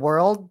saying the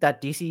world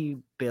that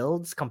DC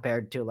builds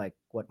compared to like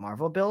what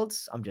Marvel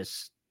builds.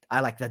 I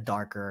like the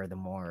darker, the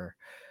more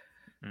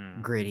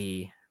Mm.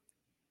 gritty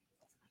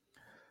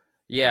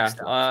Yeah,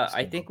 stuff.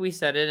 I So think we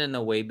said it in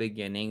the way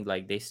beginning.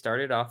 Like they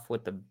started off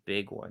with the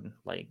big one,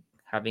 like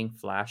having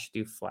Flash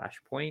do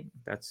Flashpoint.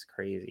 That's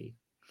crazy.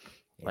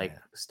 Like yeah.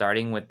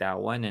 starting with that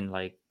one and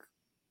like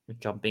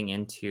jumping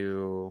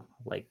into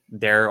like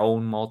their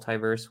own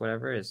multiverse,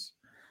 whatever is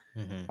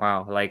Hmm.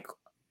 wow. Like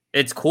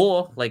it's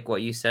cool. Like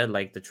what you said,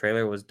 like the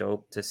trailer was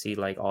dope to see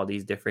like all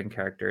these different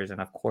characters, and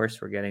of course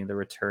we're getting the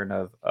return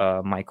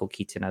of Michael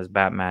Keaton as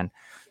Batman.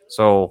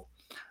 So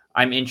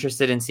I'm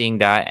interested in seeing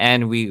that,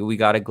 and we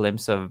got a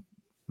glimpse of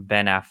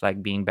Ben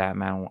Affleck being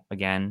Batman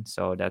again,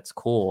 so that's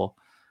cool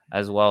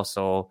as well.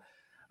 So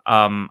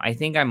I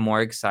think I'm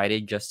more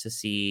excited just to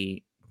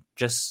see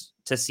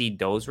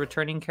those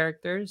returning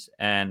characters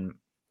and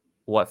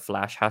what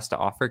Flash has to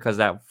offer, because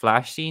that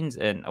Flash scenes,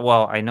 and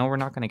well, I know we're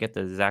not going to get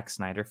the Zack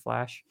Snyder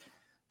Flash,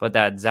 but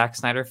that Zack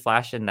Snyder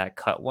Flash in that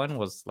cut one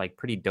was like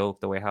pretty dope,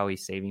 the way how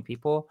he's saving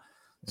people.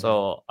 Hmm.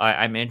 So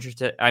I'm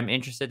interested. I'm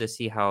interested to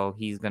see how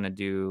he's gonna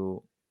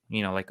do.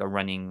 You know, like a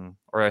running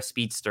or a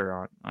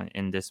speedster on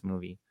in this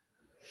movie.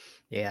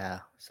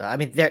 Yeah. So I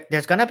mean,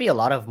 there's gonna be a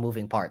lot of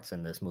moving parts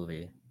in this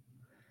movie.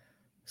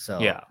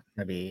 So Yeah,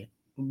 maybe,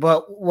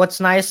 but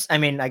what's nice, I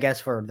mean, I guess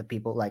for the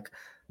people like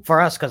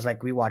for us, because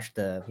like we watched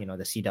the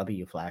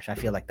CW Flash. I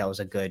feel like that was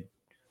a good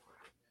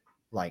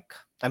like.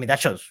 I mean, that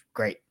show's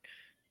great.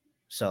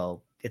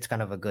 So it's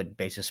kind of a good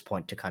basis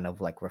point to kind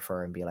of like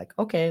refer and be like,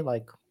 okay,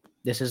 like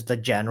this is the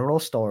general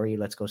story.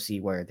 Let's go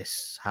see where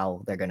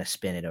how they're gonna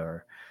spin it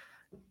or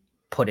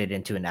put it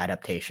into an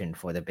adaptation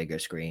for the bigger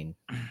screen.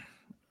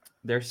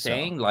 they're So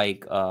saying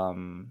like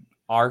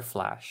our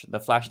Flash, the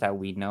Flash that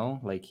we know,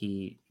 like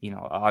he, you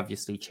know,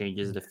 obviously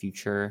changes the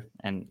future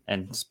and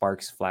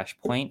sparks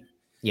Flashpoint,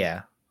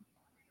 yeah.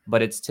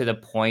 but it's to the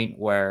point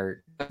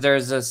where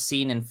there's a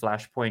scene in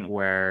Flashpoint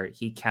where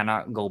he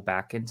cannot go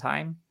back in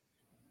time.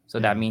 So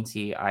that Mhm. means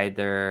he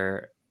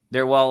either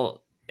there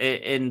well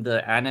in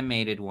the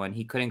animated one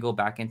he couldn't go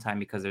back in time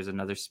because there's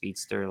another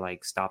speedster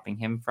like stopping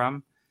him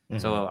from. Mhm.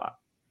 So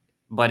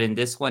but in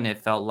this one it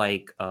felt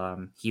like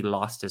he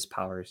lost his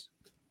powers.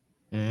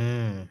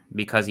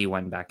 because he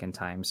went back in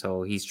time.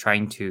 So he's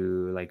trying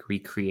to like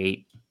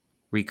recreate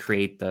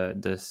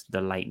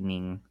the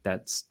lightning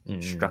that's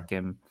Mm. struck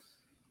him.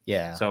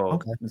 Yeah. So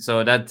Okay.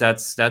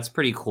 that's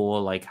pretty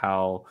cool. Like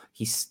how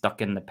he's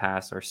stuck in the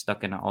past or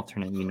stuck in an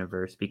alternate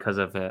universe because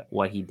of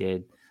what he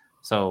did.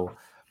 So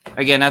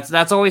again,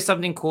 that's always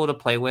something cool to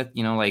play with.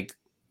 You know, like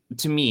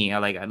to me, I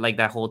like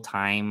that whole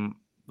time,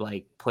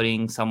 like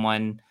putting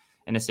someone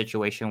in a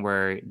situation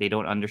where they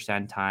don't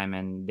understand time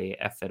and they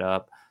f it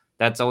up.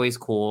 That's always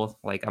cool.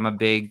 Like I'm a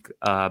big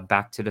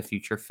Back to the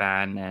Future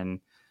fan, and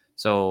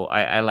so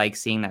I like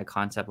seeing that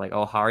concept. Like,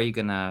 oh, how are you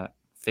gonna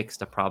fix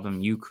the problem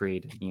you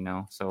created? You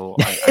know, so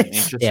I'm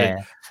interested.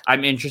 Yeah.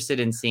 I'm interested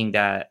in seeing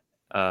that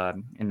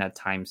in that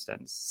time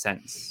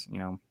sense. You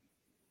know.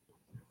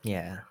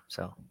 Yeah.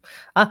 So,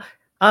 uh,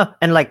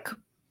 and like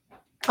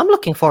I'm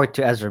looking forward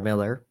to Ezra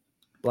Miller,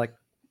 like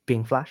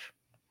being Flash.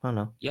 I don't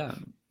know, Yeah.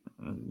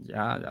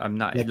 Yeah, I'm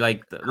not like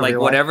like career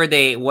wise.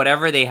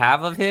 whatever they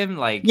have of him,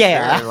 like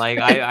Yeah. sure. Like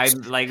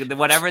I'm like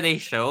whatever they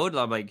showed,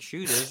 I'm like,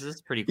 shoot, this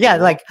is pretty Yeah.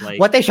 cool. Like Like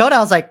what they showed, I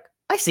was like,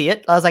 I see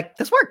it. I was like,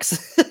 this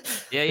works.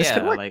 yeah, This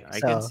could yeah, work. like I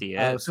can So see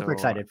I it. was super So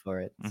excited for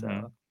it. hmm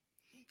So,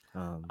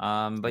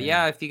 but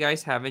yeah. yeah, if you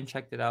guys haven't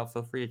checked it out,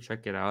 feel free to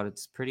check it out.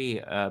 It's pretty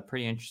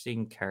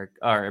interesting character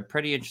or a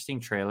pretty interesting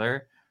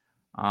trailer.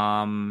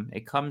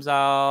 It comes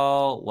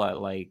out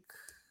what like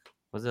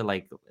was it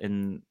like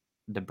in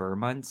the Burr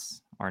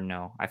months or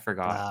no? I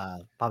forgot.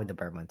 Probably the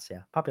bare months.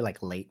 Yeah. Probably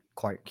like late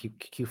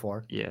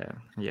Q4. Yeah,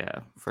 yeah,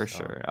 for So,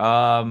 sure.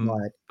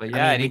 but But I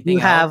yeah, mean,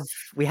 anything else?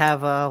 we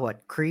have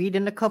what Creed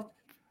in the cup.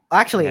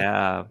 Actually,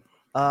 Yeah,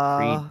 Creed.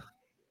 uh,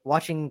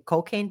 watching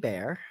Cocaine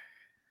Bear.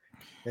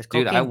 There's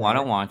Dude, I Cocaine want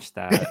to Bear. watch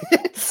that.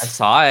 I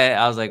saw it.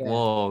 I was like, Yeah.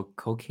 "Whoa,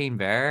 cocaine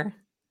bear!"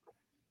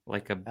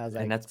 I was And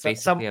like, that's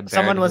basically a bear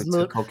someone who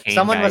took cocaine,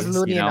 someone was guys. You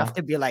loony enough know?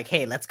 to be like,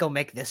 hey, let's go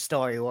make this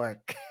story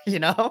work, you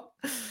know.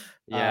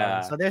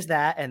 Yeah, So there's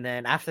that, and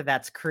then after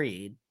that's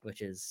Creed,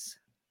 which is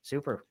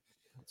super,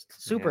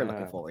 super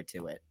looking yeah, forward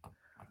to it.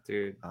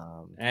 dude.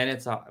 Um, And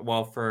it's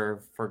well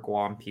for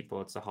Guam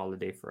people, it's a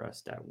holiday for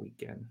us that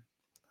weekend.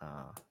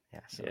 uh, yeah,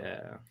 so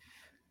Yeah,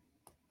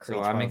 so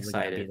Creed's I'm probably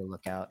gonna be excited. the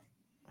lookout,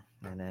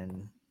 and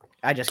then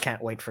I just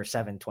can't wait for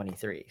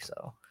 7/23.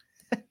 So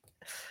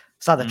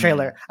saw the Mm.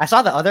 trailer. I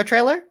saw the other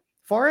trailer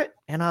for it,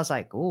 and I was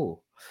like, ooh,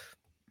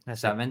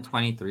 that's like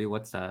 7/23.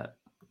 What's that?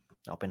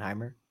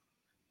 Oppenheimer.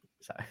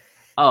 Sorry.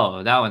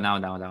 Oh, that one. That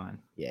one. That one. That one.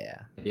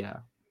 Yeah. Yeah.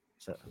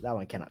 So that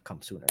one cannot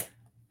come sooner.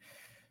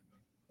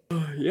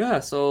 Yeah,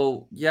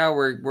 so yeah,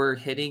 we're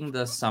hitting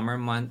the summer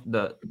month,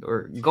 the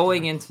or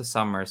going into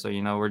summer. So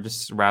we're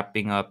just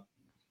wrapping up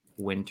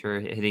winter,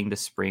 hitting the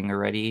spring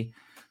already.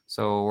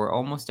 So we're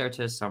almost there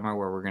to the summer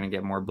where we're gonna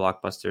get more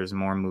blockbusters,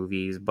 more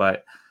movies.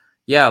 But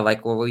yeah,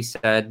 like what we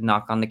said,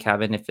 knock on the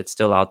cabin if it's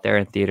still out there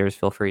in theaters.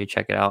 Feel free to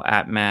check it out.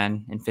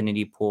 Atman,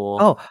 Infinity Pool.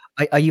 Oh,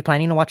 are you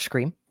planning to watch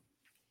Scream?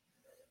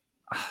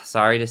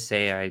 Sorry to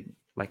say,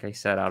 like I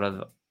said, out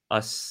of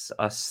us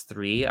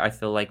three, I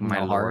feel like my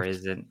No lore horror.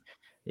 isn't.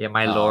 Yeah,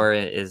 my Oh, lore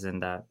isn't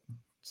that.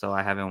 So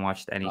I haven't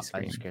watched any I just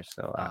Scream. curious.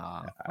 So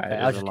Okay, I was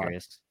there's a just lot.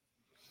 curious.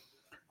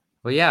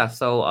 But yeah,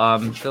 so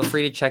feel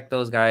free to check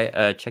those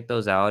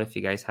out if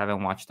you guys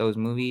haven't watched those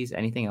movies.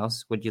 Anything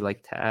else would you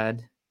like to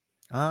add?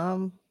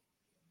 Um,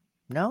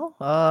 no.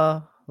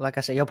 Like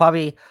I said, you'll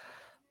probably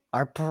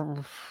are.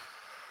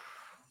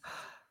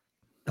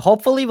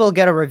 Hopefully, we'll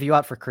get a review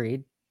out for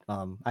Creed.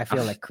 I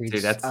feel like Dude,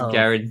 Creed's. that's Oh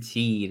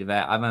guaranteed,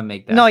 man. I'm gonna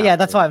make that no, yeah,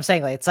 that's happen. what I'm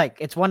saying. Like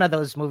it's one of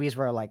those movies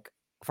where like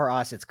for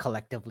us, it's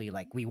collectively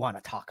like we want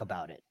to talk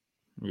about it.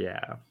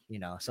 Yeah.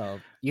 So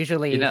You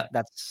usually know,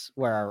 that's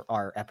where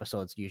our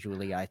episodes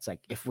usually it's like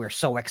if we're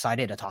so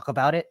excited to talk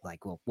about it,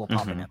 like we'll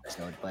pop an mhm.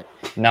 episode. But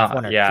if No,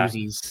 one or yeah.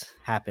 twosies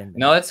happen,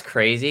 No, then it's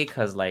crazy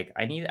because like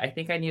I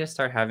think I need to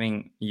start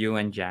having you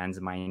and Jan's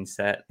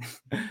mindset.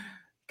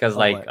 Because oh,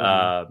 like what do you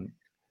mean?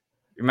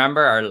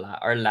 remember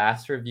our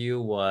last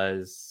review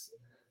was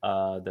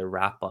the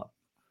wrap up,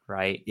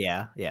 right?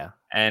 Yeah, yeah.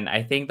 And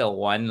I think the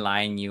one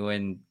line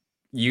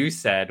you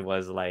said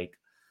was like,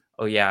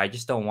 "Oh yeah, I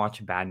just don't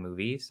watch bad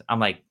movies." I'm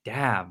like,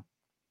 "Damn,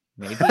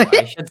 maybe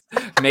I should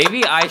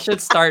maybe I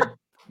should start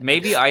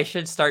maybe I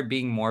should start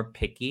being more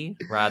picky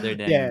rather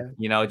than,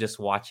 Yeah, just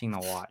watching to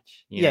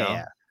watch, you yeah, know?"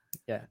 yeah,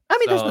 yeah. I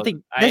mean, So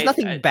there's I,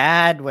 nothing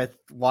bad with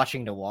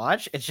watching to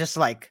watch. It's just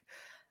like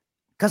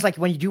because like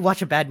when you do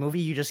watch a bad movie,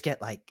 you just get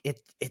like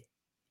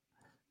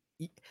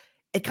y-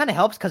 it kind of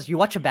helps because you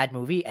watch a bad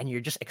movie and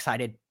you're just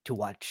excited to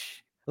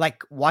watch.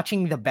 Like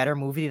watching the better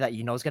movie that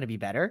you know is gonna be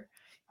better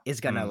is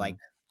gonna like mm,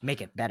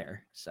 make it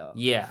better. So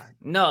yeah.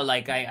 No,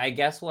 like I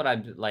guess what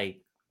I'm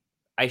like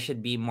I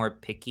should be more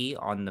picky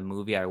on the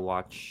movie I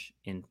watch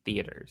in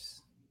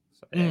theaters.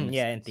 So,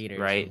 yeah, in theaters.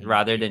 right,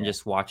 rather than Yeah.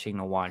 just watch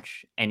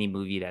any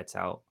movie that's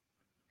out.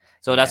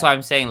 So that's Yeah. why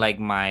I'm saying like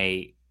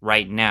my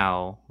right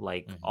now,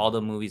 like Mhm. all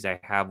the movies I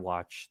have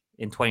watched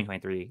in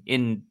 2023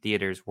 in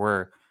theaters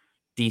were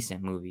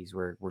decent movies,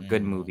 were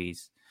good Mhm.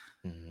 movies.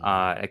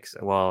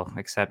 Mhm.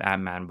 Except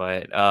Ant Man,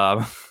 but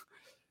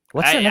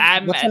What's the I next?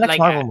 I'm What's the next like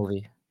Marvel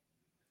movie?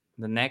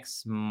 The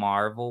next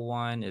Marvel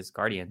one is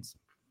Guardians.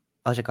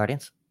 Oh, is it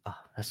Guardians? Oh,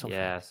 that's so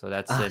Yeah, far. so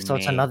that's in So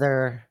it's May.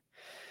 another.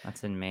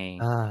 That's in May.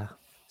 Uh,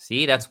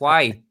 See, that's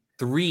why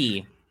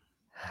three.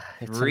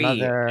 it's Three.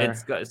 another.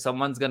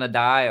 Someone's gonna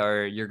die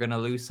or you're gonna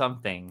lose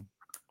something.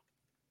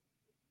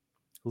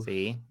 Oof.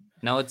 See?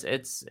 No,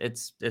 it's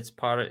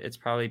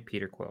probably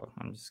Peter Quill.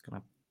 I'm just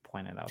gonna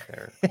point it out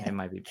there. It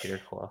might be Peter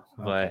Quill.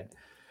 Okay.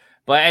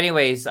 But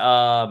anyways,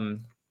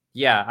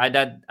 yeah,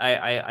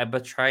 I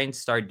but try and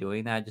start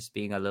doing that, just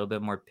being a little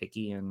bit more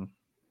picky and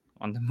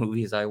on the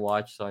movies I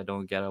watch, so I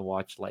don't get to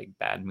watch like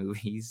bad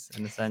movies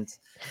in a sense.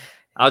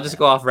 I'll just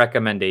go off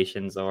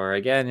recommendations, or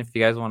again, if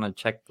you guys want to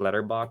check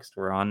Letterboxd,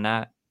 we're on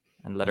that.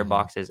 And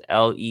Letterboxd is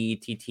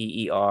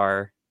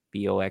LETTERBOXD.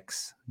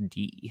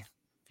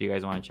 If you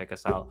guys want to check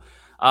us out.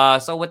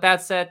 So with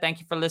that said, thank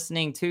you for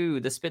listening to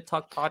the Spit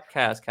Talk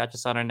Podcast. Catch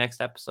us on our next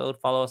episode.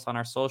 Follow us on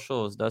our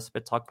socials, the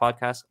Spit Talk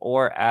Podcast,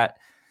 or at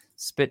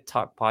Spit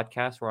Talk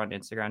Podcast. We're on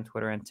Instagram,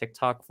 Twitter, and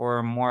TikTok.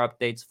 For more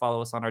updates,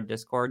 follow us on our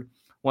Discord.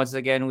 Once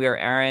again, we are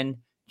Aaron,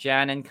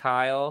 Jan, and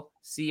Kyle.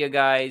 See you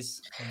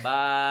guys.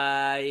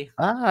 Bye.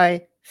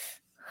 Bye.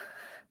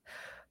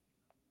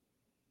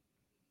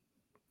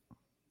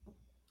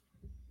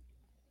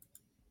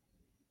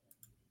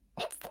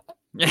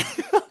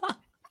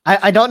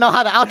 I don't know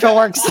how the outro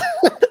works.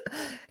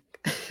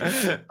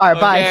 All right,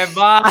 Okay,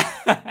 bye.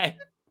 bye.